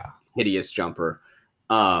 3-motion, hideous jumper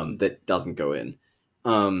that doesn't go in.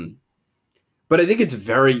 But I think it's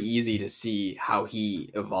very easy to see how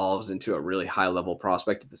he evolves into a really high level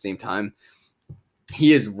prospect at the same time.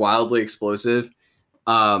 He is wildly explosive.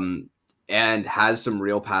 And has some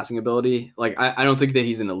real passing ability. Like I don't think that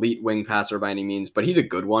he's an elite wing passer by any means, but he's a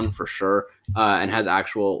good one for sure, and has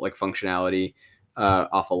actual like functionality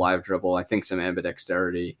off a live dribble. I think some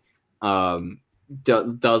ambidexterity.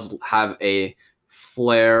 Does have a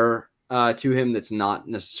flair to him that's not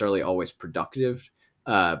necessarily always productive,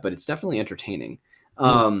 but it's definitely entertaining.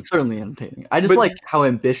 Certainly entertaining. I just like how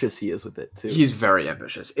ambitious he is with it too. He's very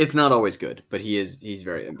ambitious. It's not always good, but he's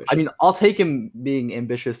very ambitious. I mean, I'll take him being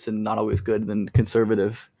ambitious and not always good than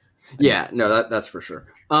conservative. Yeah, no, that's for sure.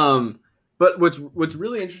 But what's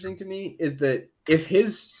really interesting to me is that if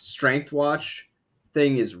his strength watch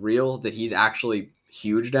thing is real, that he's actually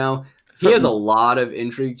huge now. He has a lot of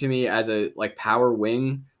intrigue to me as a like power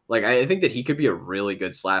wing. Like I think that he could be a really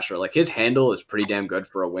good slasher. Like his handle is pretty damn good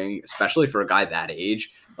for a wing, especially for a guy that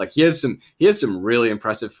age. Like he has some really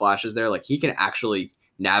impressive flashes there. Like he can actually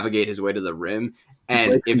navigate his way to the rim.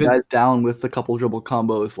 And if it's down with a couple dribble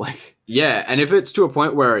combos, like and if it's to a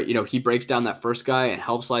point where he breaks down that first guy and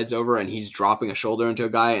help slides over and he's dropping a shoulder into a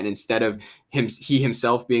guy, and instead of he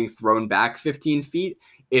himself being thrown back 15 feet,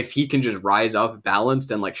 if he can just rise up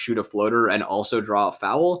balanced and like shoot a floater and also draw a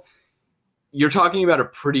foul, you're talking about a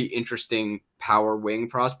pretty interesting power wing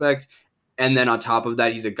prospect. And then on top of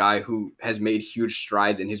that, he's a guy who has made huge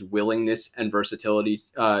strides in his willingness and versatility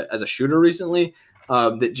as a shooter recently.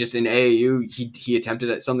 That just in AAU, he attempted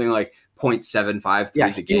at something like 0.75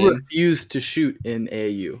 threes a game. He refused to shoot in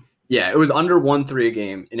AAU. Yeah, it was under 1 3 a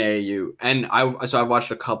game in AAU. And I've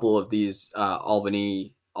watched a couple of these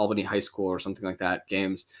Albany High School or something like that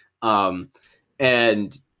games.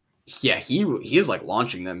 And yeah, he is like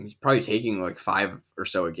launching them. He's probably taking like 5 or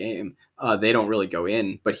so a game. They don't really go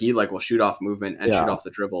in, but he like will shoot off movement and shoot off the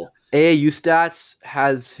dribble. AAU stats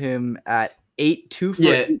has him at 2 for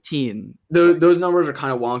 18. Those numbers are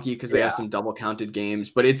kind of wonky because they have some double counted games,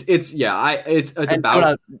 but it's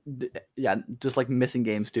about just like missing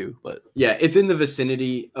games too. But yeah, it's in the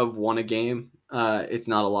vicinity of 1 a game. It's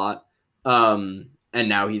not a lot. And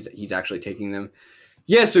now he's actually taking them.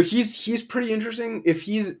 Yeah, so he's pretty interesting. If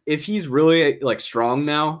he's really like strong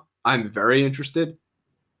now, I'm very interested.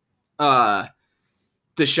 The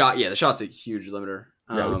shot's a huge limiter.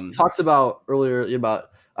 We talked about earlier about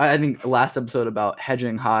I think last episode about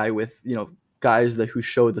hedging high with guys who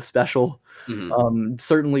showed the special. Mm-hmm.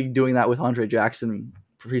 Certainly doing that with Andre Jackson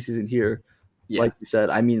preseason here. Yeah. Like you said,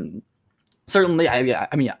 I mean, certainly, I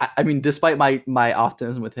mean, despite my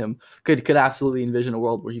optimism with him, could absolutely envision a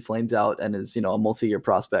world where he flames out and is a multi-year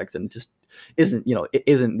prospect and just isn't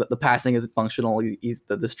the passing isn't functional. He's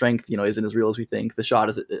the strength isn't as real as we think. The shot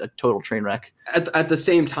is a total train wreck. At the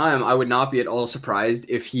same time, I would not be at all surprised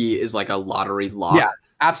if he is like a lottery lock. Yeah,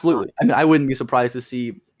 absolutely. I mean, I wouldn't be surprised to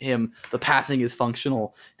see him. The passing is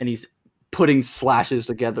functional and he's putting slashes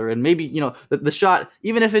together, and maybe the shot,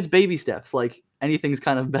 even if it's baby steps, like anything's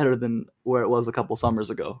kind of better than where it was a couple summers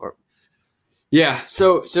ago.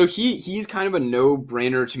 So he's kind of a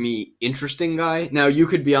no-brainer to me, interesting guy. Now you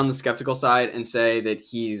could be on the skeptical side and say that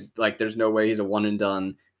he's like, there's no way he's a one and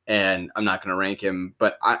done, and I'm not going to rank him.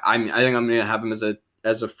 But I think I'm going to have him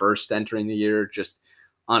as a first entering the year, just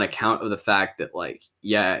on account of the fact that like,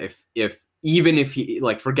 yeah, if even if he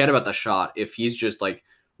like, forget about the shot, if he's just like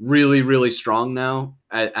really, really strong now,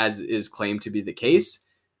 as is claimed to be the case,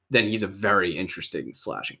 then he's a very interesting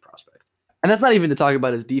slashing prospect. And that's not even to talk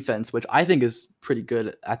about his defense, which I think is pretty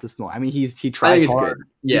good at this point. I mean, he tries hard. Good.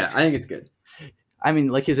 Yeah, I think it's good. I mean,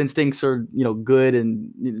 like his instincts are, good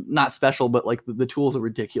and not special, but like the tools are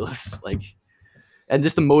ridiculous. Like, and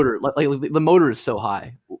just the motor, like the motor is so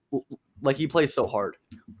high. Like he plays so hard.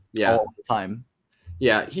 Yeah. All the time.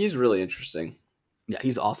 Yeah, he's really interesting. Yeah,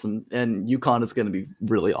 he's awesome. And UConn is going to be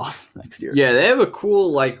really awesome next year. Yeah, they have a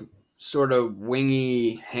cool, like, sort of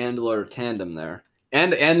wingy handler tandem there.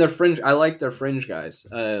 And their fringe, I like their fringe guys.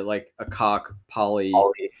 Like a cock, Polly.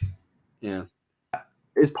 Yeah.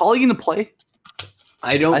 Is Polly going to play?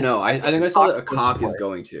 I don't know. I think I saw that a cock is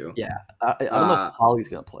going to. Yeah. I don't know if Polly's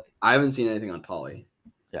going to play. I haven't seen anything on Polly.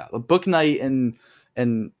 Yeah, but Book Knight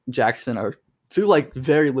and Jackson are two like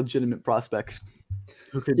very legitimate prospects.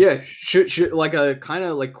 Who could should like a kind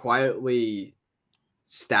of like quietly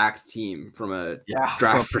stacked team from a Yeah,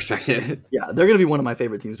 draft perspective. Yeah, they're going to be one of my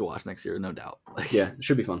favorite teams to watch next year, no doubt. Yeah, it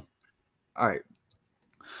should be fun. All right.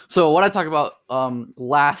 So what I talked about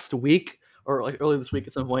last week or like earlier this week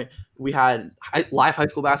at some point, we had live high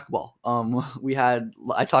school basketball.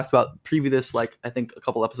 I talked about previous, like I think a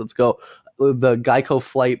couple episodes ago, the Geico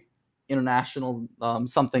Flight International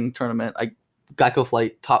something tournament. Geico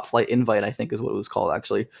Flight Top Flight Invite, I think is what it was called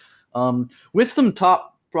actually, with some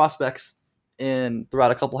top prospects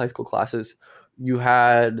throughout a couple high school classes. You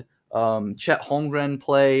had Chet Holmgren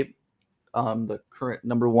play. The current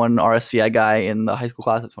number one RSCI guy in the high school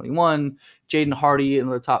class of 21, Jaden Hardy,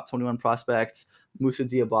 another top 21 prospect, Musa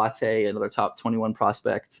Diabate, another top 21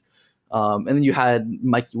 prospect. And then you had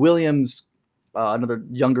Mikey Williams, another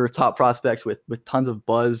younger top prospect with tons of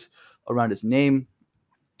buzz around his name.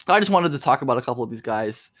 I just wanted to talk about a couple of these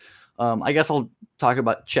guys. I guess I'll talk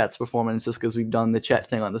about Chet's performance just because we've done the Chet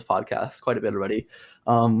thing on this podcast quite a bit already.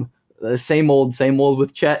 The same old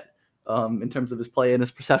with Chet. In terms of his play and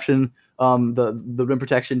his perception, the rim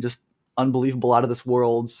protection just unbelievable, out of this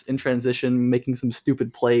world in transition, making some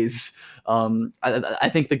stupid plays. I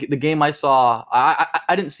think the game I saw,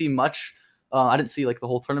 I didn't see much. I didn't see like the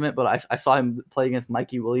whole tournament, but I saw him play against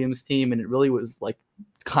Mikey Williams' team, and it really was like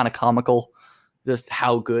kind of comical. Just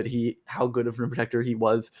how good of a rim protector he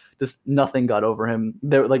was. Just nothing got over him.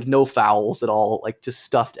 There were like no fouls at all. Like just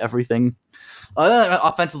stuffed everything.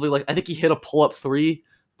 Offensively, like I think he hit a pull-up three.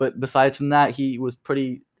 But besides from that, he was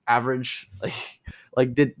pretty average.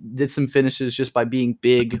 Like did some finishes just by being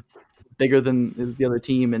bigger than the other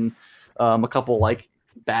team, and a couple like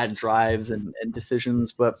bad drives and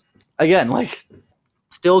decisions. But again, like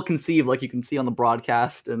still conceived, like you can see on the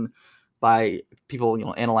broadcast and by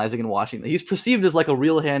people analyzing and watching, he's perceived as like a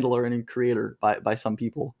real handler and a creator by some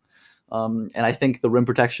people. And I think the rim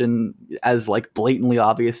protection, as like blatantly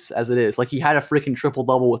obvious as it is, like he had a freaking triple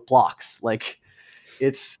double with blocks, like.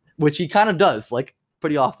 Which he kind of does like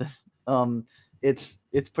pretty often. It's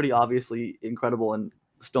pretty obviously incredible and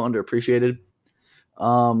still underappreciated.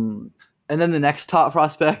 And then the next top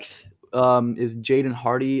prospect is Jaden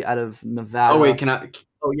Hardy out of Nevada. Oh wait,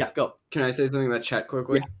 Oh yeah, go. Can I say something about Chet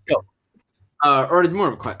quickly? Yeah, go. Or it's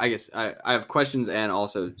more of I guess I have questions and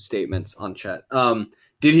also statements on Chet.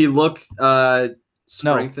 Did he look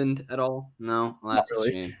strengthened at all? No, well, that's really.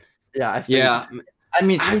 A shame. Yeah, I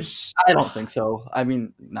mean, I don't think so. I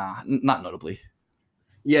mean, nah, not notably.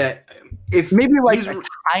 Yeah, if maybe like a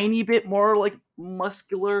tiny bit more like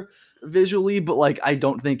muscular visually, but like I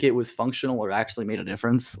don't think it was functional or actually made a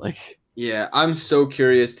difference. Like, yeah, I'm so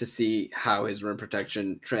curious to see how his rim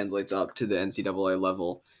protection translates up to the NCAA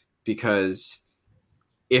level, because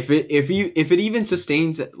if it even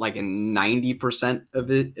sustains like 90% of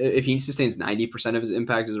it, if he sustains 90% of his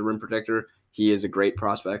impact as a rim protector, he is a great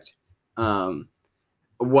prospect.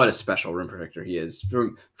 What a special rim protector he is.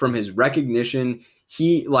 From his recognition,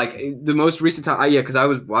 he like the most recent time. Because I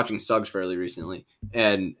was watching Suggs fairly recently,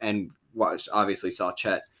 and obviously saw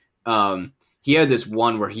Chet. He had this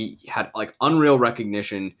one where he had like unreal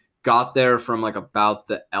recognition. Got there from like about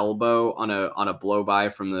the elbow on a blow by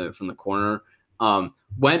from the corner.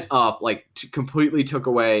 Went up completely took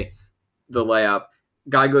away the layup.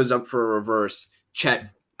 Guy goes up for a reverse.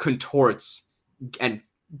 Chet contorts and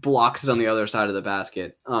blocks it on the other side of the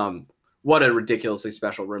basket. What a ridiculously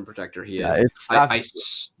special rim protector he is.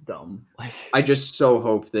 It's dumb. I just so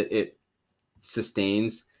hope that it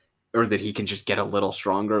sustains, or that he can just get a little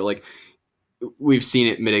stronger. Like we've seen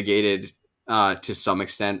it mitigated to some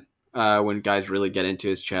extent when guys really get into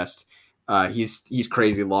his chest. He's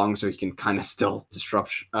crazy long, so he can kind of still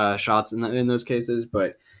disrupt shots in those cases.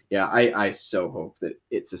 But yeah, I so hope that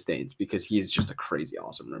it sustains, because he's just a crazy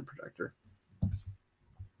awesome rim protector.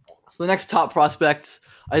 So the next top prospect,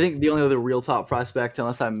 I think the only other real top prospect,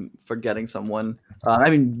 unless I'm forgetting someone,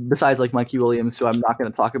 besides like Mikey Williams, who I'm not going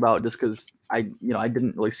to talk about just because I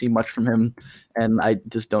didn't really see much from him, and I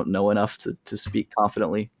just don't know enough to speak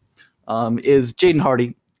confidently, is Jaden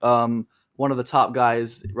Hardy, one of the top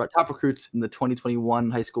guys, top recruits in the 2021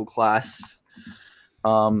 high school class.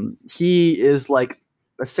 He is like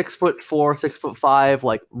a 6'4", 6'5",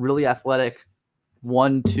 like really athletic,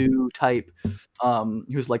 1-2 type.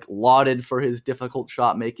 Who's like lauded for his difficult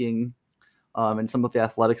shot making, and some of the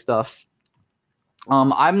athletic stuff.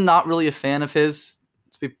 I'm not really a fan of his,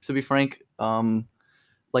 to be frank.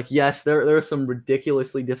 Yes, there are some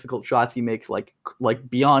ridiculously difficult shots he makes, like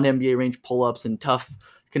beyond NBA range pull-ups and tough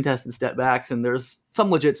contested step backs, and there's some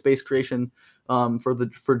legit space creation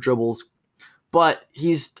for dribbles. But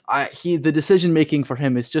the decision making for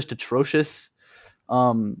him is just atrocious.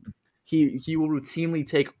 He will routinely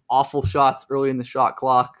take awful shots early in the shot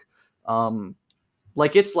clock.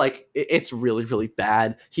 It's really, really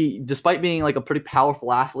bad. He, despite being like a pretty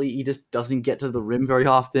powerful athlete, he just doesn't get to the rim very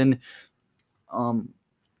often.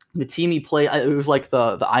 The team he played, it was like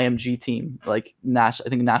the IMG team, like I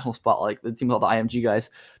think National Spotlight, the team called the IMG guys,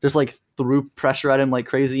 just like threw pressure at him like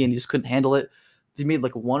crazy, and he just couldn't handle it. He made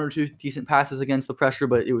like 1 or 2 decent passes against the pressure,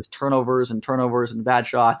 but it was turnovers and bad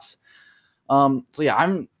shots. So yeah,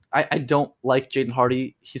 I don't like Jaden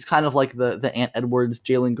Hardy. He's kind of like the Ant Edwards,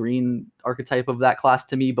 Jalen Green archetype of that class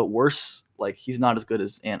to me, but worse. Like, he's not as good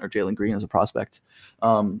as Ant or Jalen Green as a prospect.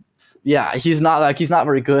 Yeah, he's not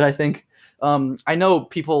very good, I think. I know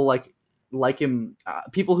people like him.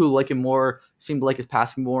 People who like him more seem to like his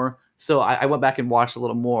passing more. So I went back and watched a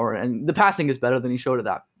little more, and the passing is better than he showed at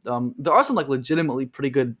that. There are some like legitimately pretty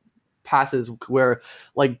good passes where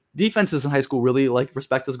like defenses in high school really like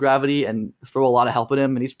respect his gravity and throw a lot of help at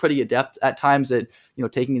him, and he's pretty adept at times at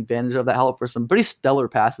taking advantage of that help for some pretty stellar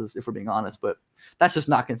passes, if we're being honest. But that's just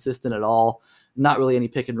not consistent at all. Not really any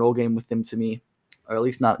pick and roll game with him to me, or at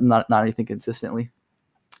least not anything consistently.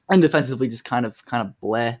 And defensively, just kind of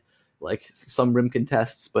bleh, like some rim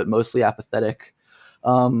contests, but mostly apathetic.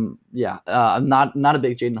 I'm not a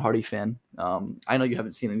big Jaden Hardy fan. I know you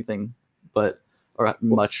haven't seen anything, or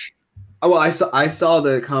much. Oh, well, I saw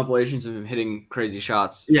the compilations of him hitting crazy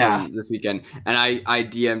shots from this weekend, and I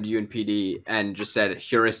DM'd you and PD and just said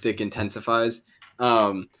heuristic intensifies,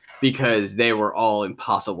 because they were all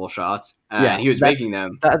impossible shots, and he was making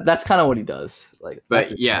them. That's kind of what he does.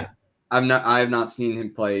 But yeah. I have not seen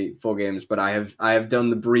him play full games, but I have done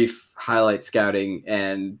the brief highlight scouting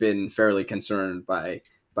and been fairly concerned by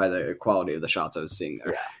the quality of the shots I was seeing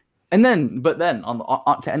there. Yeah. But then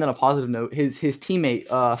to end on a positive note, his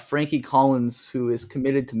teammate Frankie Collins, who is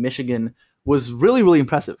committed to Michigan, was really, really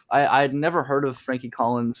impressive. I had never heard of Frankie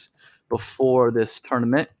Collins before this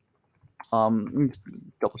tournament.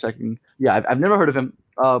 Double checking. Yeah, I've never heard of him.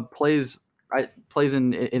 Plays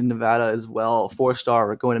in Nevada as well.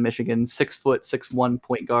 4-star, going to Michigan. 6', 6'1"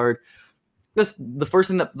 point guard. Just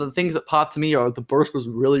the things that popped to me are the burst was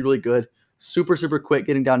really, really good. Super, super quick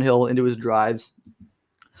getting downhill into his drives.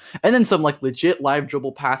 And then some like legit live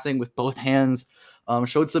dribble passing with both hands.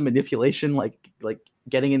 Showed some manipulation, like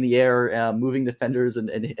getting in the air, moving defenders and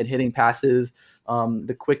hitting passes.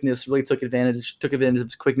 The quickness really took advantage of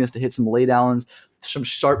his quickness to hit some laydowns. Some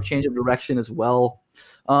sharp change of direction as well.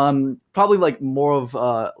 Probably like more of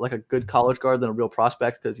like a good college guard than a real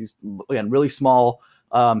prospect, because he's, again, really small.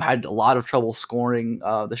 Had a lot of trouble scoring.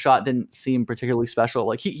 The shot didn't seem particularly special.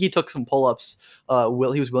 Like he took some pull-ups.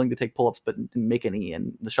 He was willing to take pull-ups, but didn't make any,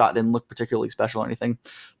 and the shot didn't look particularly special or anything.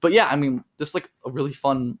 But yeah, I mean, just like a really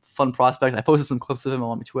fun prospect. I posted some clips of him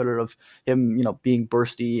on my Twitter of him, being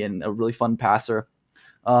bursty and a really fun passer.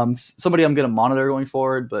 Somebody I'm going to monitor going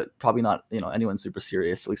forward, but probably not, anyone super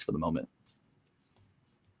serious, at least for the moment.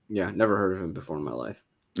 Yeah, never heard of him before in my life.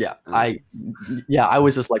 Yeah, I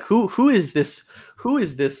was just like, who is this? Who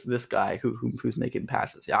is this guy who's making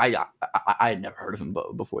passes? Yeah, I had never heard of him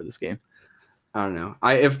before this game. I don't know.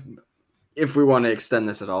 If we want to extend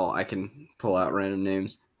this at all, I can pull out random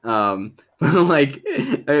names. But like,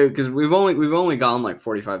 because we've only gone like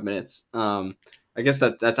 45 minutes. I guess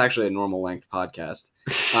that's actually a normal length podcast.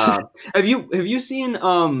 Have you seen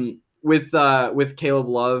with Caleb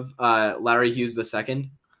Love, Larry Hughes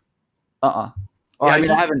II? Yeah, I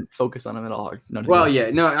haven't focused on him at all.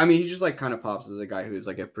 He just like kind of pops as a guy who's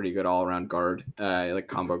like a pretty good all around guard, like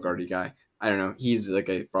combo guardy guy. I don't know. He's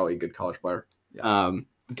like probably a good college player. Yeah.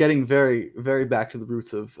 Getting very, very back to the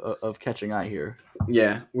roots of catching eye here.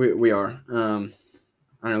 Yeah, we are. I don't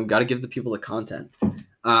know. Got to give the people the content.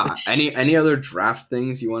 Any other draft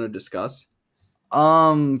things you want to discuss?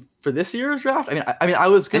 For this year's draft, I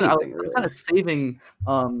was kind of saving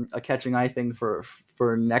a catching eye thing for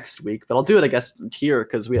next week, but I'll do it, I guess, here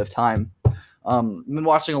because we have time. I've been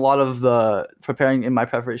watching a lot of preparing in my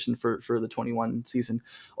preparation for the 21 season,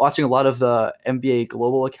 watching a lot of the NBA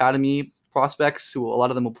Global Academy prospects, who a lot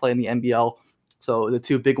of them will play in the NBL. So the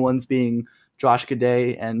two big ones being Josh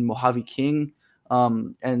Giddey and Mojave King,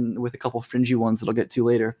 and with a couple fringy ones that I'll get to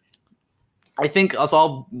later. I guess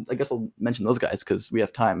I'll mention those guys because we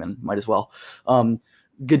have time and might as well.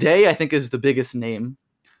 Giddey, I think, is the biggest name.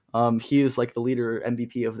 He is like the leader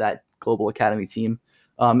MVP of that Global Academy team.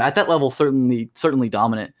 At that level, certainly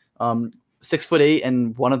dominant. 6'8"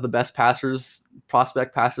 and one of the best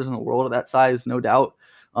prospect passers in the world at that size, no doubt.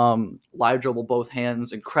 Live dribble, both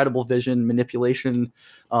hands, incredible vision, manipulation,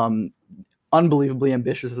 unbelievably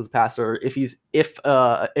ambitious as a passer. If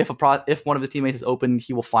one of his teammates is open,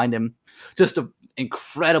 he will find him. Just an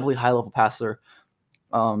incredibly high level passer.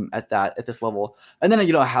 at this level. And then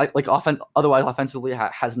otherwise offensively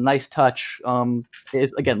has nice touch.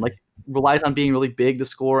 Is again like relies on being really big to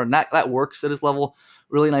score, and that works at his level.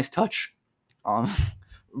 Really nice touch,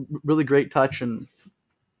 really great touch, and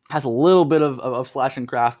has a little bit of slashing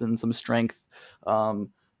craft and some strength.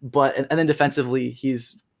 But then defensively,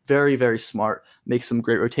 he's very, very smart, makes some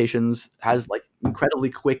great rotations, has like incredibly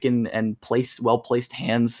quick and well placed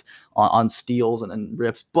hands on steals and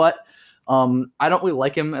rips. But I don't really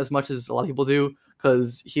like him as much as a lot of people do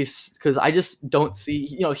because I just don't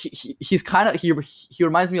see, he's kind of, he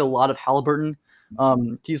reminds me a lot of Halliburton.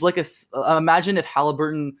 He's like imagine if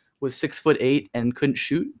Halliburton was 6'8" and couldn't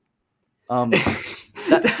shoot.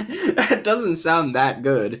 That doesn't sound that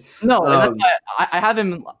good. No, and that's why I have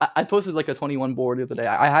him. I posted like a 21 board the other day.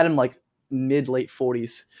 I had him like late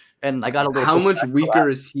 40s, and I got a little. How much weaker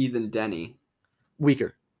is he than Denny?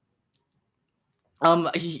 Weaker.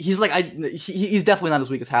 He's definitely not as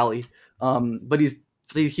weak as Hallie. But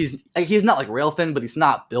he's not like rail thin, but he's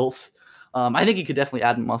not built. I think he could definitely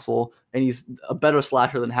add muscle, and he's a better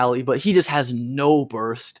slasher than Hallie, but he just has no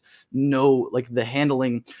burst, no like the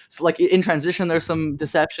handling. So like in transition, there's some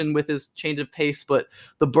deception with his change of pace, but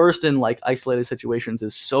the burst in like isolated situations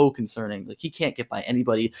is so concerning. Like he can't get by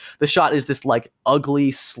anybody. The shot is this like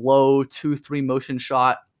ugly, slow 2-3 motion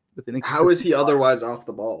shot. How is he otherwise off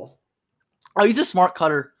the ball? Oh, he's a smart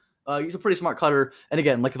cutter. He's a pretty smart cutter, and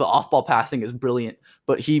again, like the off-ball passing is brilliant,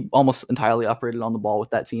 but he almost entirely operated on the ball with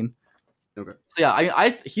that team. Okay. So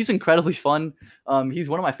yeah, he's incredibly fun. He's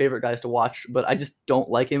one of my favorite guys to watch, but I just don't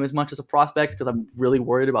like him as much as a prospect because I'm really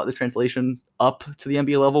worried about the translation up to the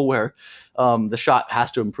NBA level where the shot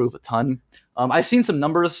has to improve a ton. I've seen some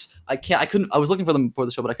numbers. I was looking for them before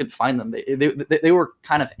the show, but I couldn't find them. They were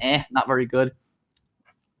kind of not very good.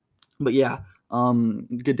 But yeah,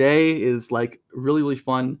 G'day is like really, really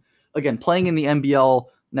fun. Again, playing in the NBL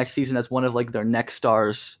next season as one of like their next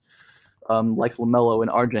stars. Like LaMelo and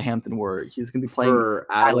RJ Hampton were. He's going to be playing for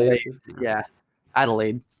Adelaide. Yeah,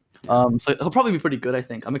 Adelaide. So he'll probably be pretty good, I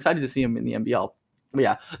think. I'm excited to see him in the NBL. But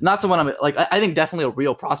yeah, not someone I'm like. I think definitely a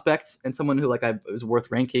real prospect and someone who like is worth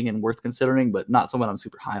ranking and worth considering, but not someone I'm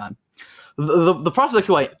super high on. The prospect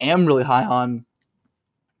who I am really high on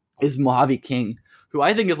is Mojave King, who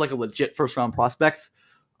I think is like a legit first round prospect.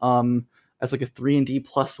 As like a 3-and-D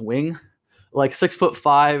plus wing, like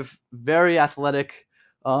 6'5", very athletic.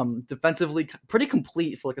 Defensively pretty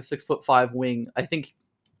complete for like a 6'5" wing. I think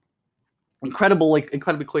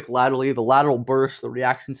incredibly quick laterally, the lateral burst, the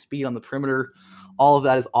reaction speed on the perimeter, all of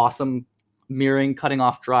that is awesome. Mirroring, cutting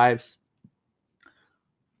off drives.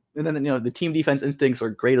 And then, the team defense instincts are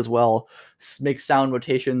great as well. Makes sound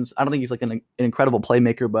rotations. I don't think he's like an incredible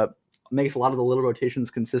playmaker, but makes a lot of the little rotations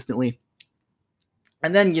consistently.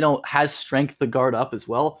 And then, has strength to guard up as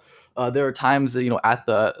well. There are times that, at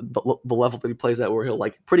the level that he plays at where he'll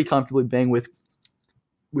like pretty comfortably bang with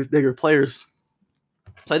bigger players.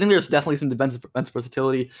 So I think there's definitely some defensive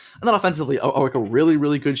versatility. And then offensively, like a really,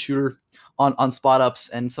 really good shooter on spot ups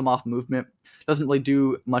and some off movement. Doesn't really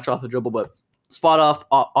do much off the dribble, but spot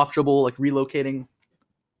off dribble, like relocating.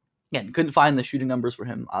 Again, couldn't find the shooting numbers for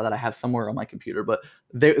him that I have somewhere on my computer, but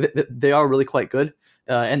they are really quite good.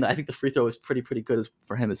 And I think the free throw is pretty good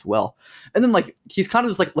for him as well. And then like he's kind of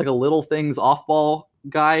just like a little things off ball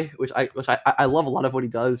guy, which I love a lot of what he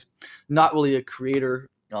does. Not really a creator.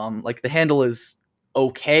 Like the handle is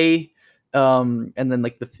okay. And then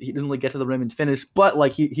like he doesn't really get to the rim and finish, but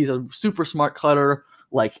like he's a super smart cutter,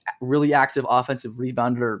 like really active offensive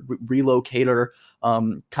rebounder, relocator,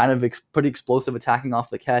 kind of pretty explosive attacking off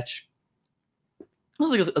the catch.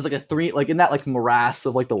 It's like a 3, like in that like morass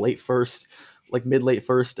of like the late first, like mid-late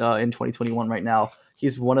first in 2021 right now.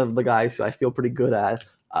 He's one of the guys who I feel pretty good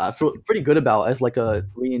about as like a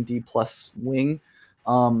 3-and-D plus wing.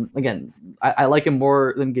 Again, I like him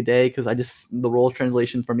more than G'day because the role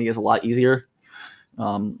translation for me is a lot easier.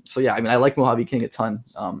 So yeah, I mean, I like Mojave King a ton.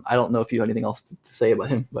 I don't know if you have anything else to say about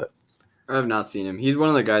him, but I have not seen him. He's one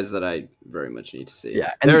of the guys that I very much need to see.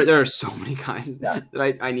 Yeah, and there are so many guys that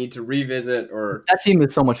I need to revisit. Or that team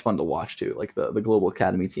is so much fun to watch too, like the Global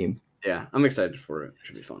Academy team. Yeah, I'm excited for it. It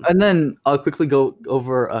should be fun. And then I'll quickly go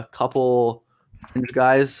over a couple fringe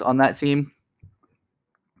guys on that team.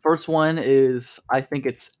 First one is, I think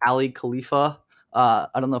it's Ali Khalifa. I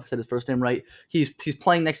don't know if I said his first name right. He's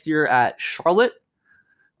playing next year at Charlotte.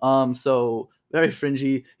 So very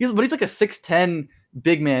fringy. He's like a 6'10"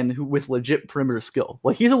 big man with legit perimeter skill.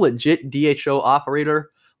 Like he's a legit DHO operator.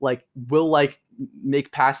 Like will like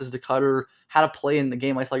make passes to Cutter. Had a play in the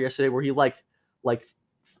game I saw yesterday where he like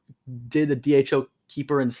did a DHO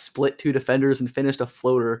keeper and split 2 defenders and finished a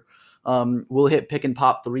floater. Will hit pick and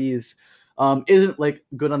pop threes. Isn't like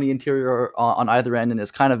good on the interior on either end and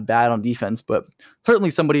is kind of bad on defense, but certainly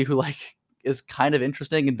somebody who like is kind of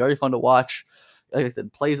interesting and very fun to watch. Like I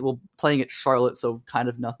said, playing at Charlotte, so kind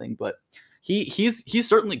of nothing, but he's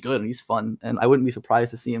certainly good and he's fun, and I wouldn't be surprised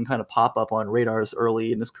to see him kind of pop up on radars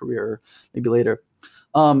early in his career, maybe later.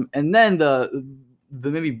 And then the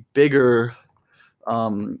maybe bigger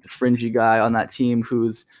fringy guy on that team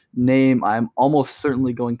whose name I'm almost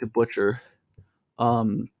certainly going to butcher.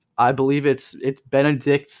 I believe it's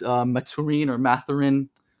Benedict Maturin or Mathurin.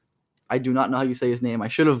 I do not know how you say his name. I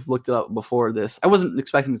should have looked it up before this. I wasn't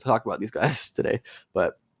expecting to talk about these guys today,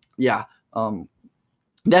 but yeah,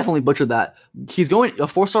 definitely butchered that. He's going a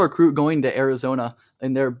 4-star recruit going to Arizona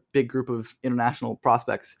in their big group of international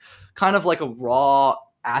prospects, kind of like a raw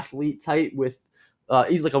athlete type with.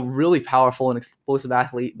 He's like a really powerful and explosive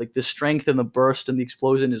athlete. Like the strength and the burst and the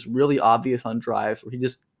explosion is really obvious on drives where he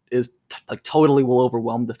just is like totally will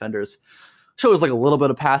overwhelm defenders. Shows like a little bit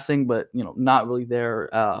of passing, but not really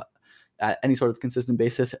there at any sort of consistent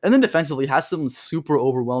basis. And then defensively has some super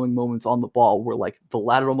overwhelming moments on the ball where like the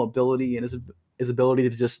lateral mobility and his ability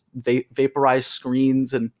to just vaporize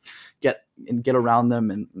screens and get around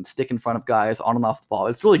them and stick in front of guys on and off the ball.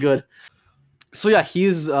 It's really good. So yeah,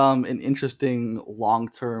 he's an interesting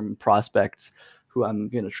long-term prospect who I'm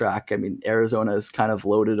going to track. I mean, Arizona is kind of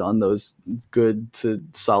loaded on those good to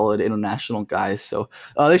solid international guys. So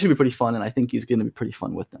they should be pretty fun, and I think he's going to be pretty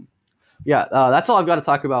fun with them. Yeah, that's all I've got to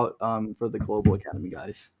talk about for the Global Academy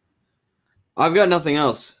guys. I've got nothing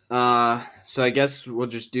else. So I guess we'll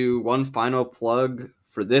just do one final plug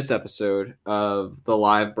for this episode of the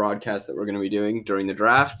live broadcast that we're going to be doing during the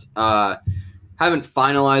draft. Haven't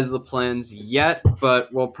finalized the plans yet,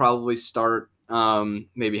 but we'll probably start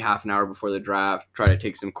maybe half an hour before the draft, try to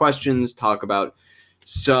take some questions, talk about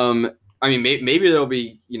some, maybe there'll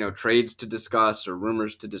be, trades to discuss or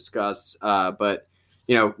rumors to discuss, but,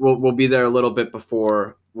 we'll be there a little bit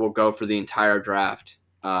before. We'll go for the entire draft,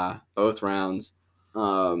 both rounds.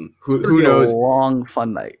 Who knows? A long,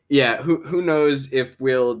 fun night. Yeah, who knows if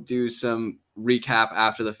we'll do some recap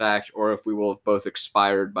after the fact or if we will have both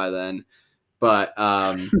expired by then. But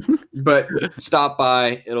stop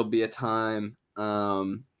by. It'll be a time.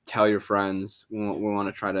 Tell your friends. We want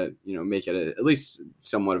to try to make it at least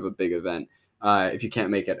somewhat of a big event. If you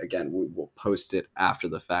can't make it, again, we will post it after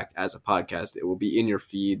the fact as a podcast. It will be in your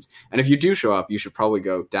feeds. And if you do show up, you should probably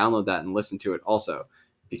go download that and listen to it also,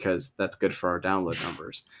 because that's good for our download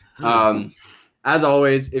numbers. As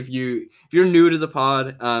always, if you're new to the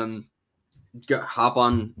pod, hop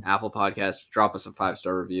on Apple Podcasts, drop us a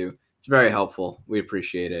 5-star review. It's very helpful. We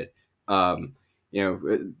appreciate it.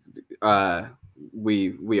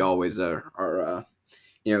 We always are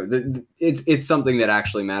it's something that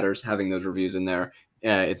actually matters, having those reviews in there.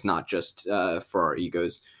 It's not just for our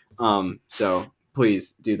egos. So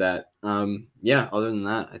please do that. Other than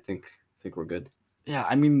that, I think we're good.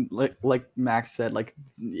 Yeah, like Max said, like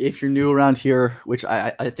if you're new around here, which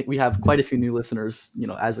I think we have quite a few new listeners,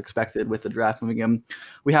 as expected with the draft moving in,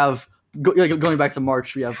 we have going back to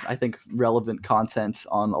March, we have, I think, relevant content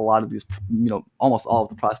on a lot of these, almost all of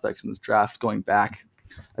the prospects in this draft going back.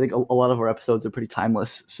 I think a lot of our episodes are pretty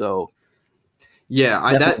timeless. So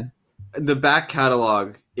yeah, the back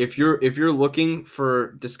catalog, if you're looking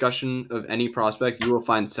for discussion of any prospect, you will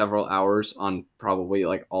find several hours on probably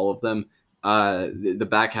like all of them. The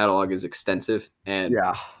back catalog is extensive,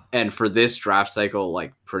 and for this draft cycle,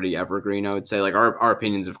 like pretty evergreen, I would say. Like our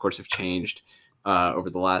opinions, of course, have changed over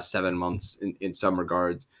the last 7 months in some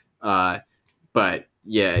regards. But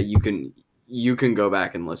yeah, you can go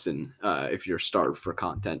back and listen if you're starved for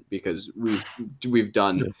content, because we've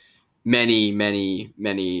done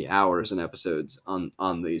many hours and episodes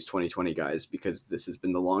on these 2020 guys, because this has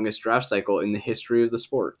been the longest draft cycle in the history of the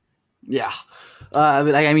sport. Yeah.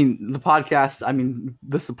 The podcast,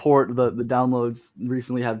 the support, the downloads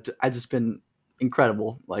recently have just been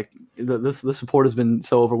incredible. Like the support has been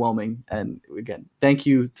so overwhelming. And again, thank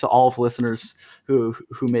you to all of the listeners who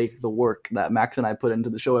make the work that Max and I put into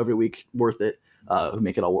the show every week worth it. Who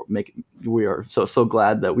make it all make it. We are so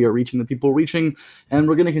glad that we are reaching the people reaching, and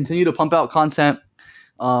we're going to continue to pump out content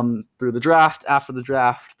through the draft, after the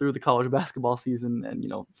draft, through the college basketball season, and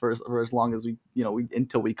for as long as we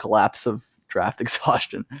until we collapse of draft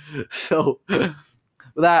exhaustion. So with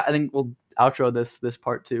that, I think we'll outro this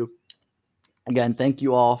part 2. Again, thank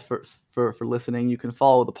you all for listening. You can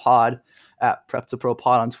follow the pod at Prep to Pro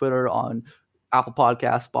Pod on Twitter, on Apple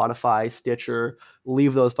Podcasts, Spotify, Stitcher.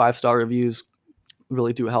 Leave those 5-star reviews.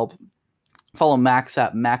 Really do help. Follow Max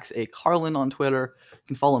at Max A. Carlin on Twitter. You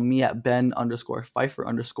can follow me at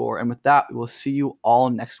Ben_Pfeiffer_. And with that, we will see you all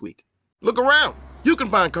next week. Look around. You can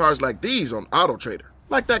find cars like these on AutoTrader,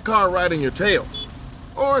 like that car riding your tail.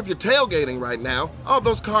 Or if you're tailgating right now, all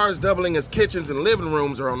those cars doubling as kitchens and living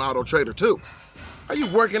rooms are on AutoTrader too. Are you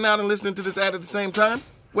working out and listening to this ad at the same time?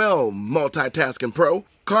 Well, multitasking pro,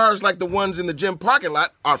 cars like the ones in the gym parking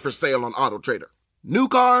lot are for sale on AutoTrader. New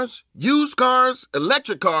cars, used cars,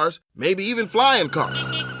 electric cars, maybe even flying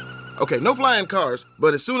cars. Okay, no flying cars,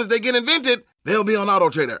 but as soon as they get invented, they'll be on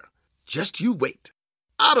AutoTrader. Just you wait.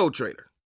 AutoTrader.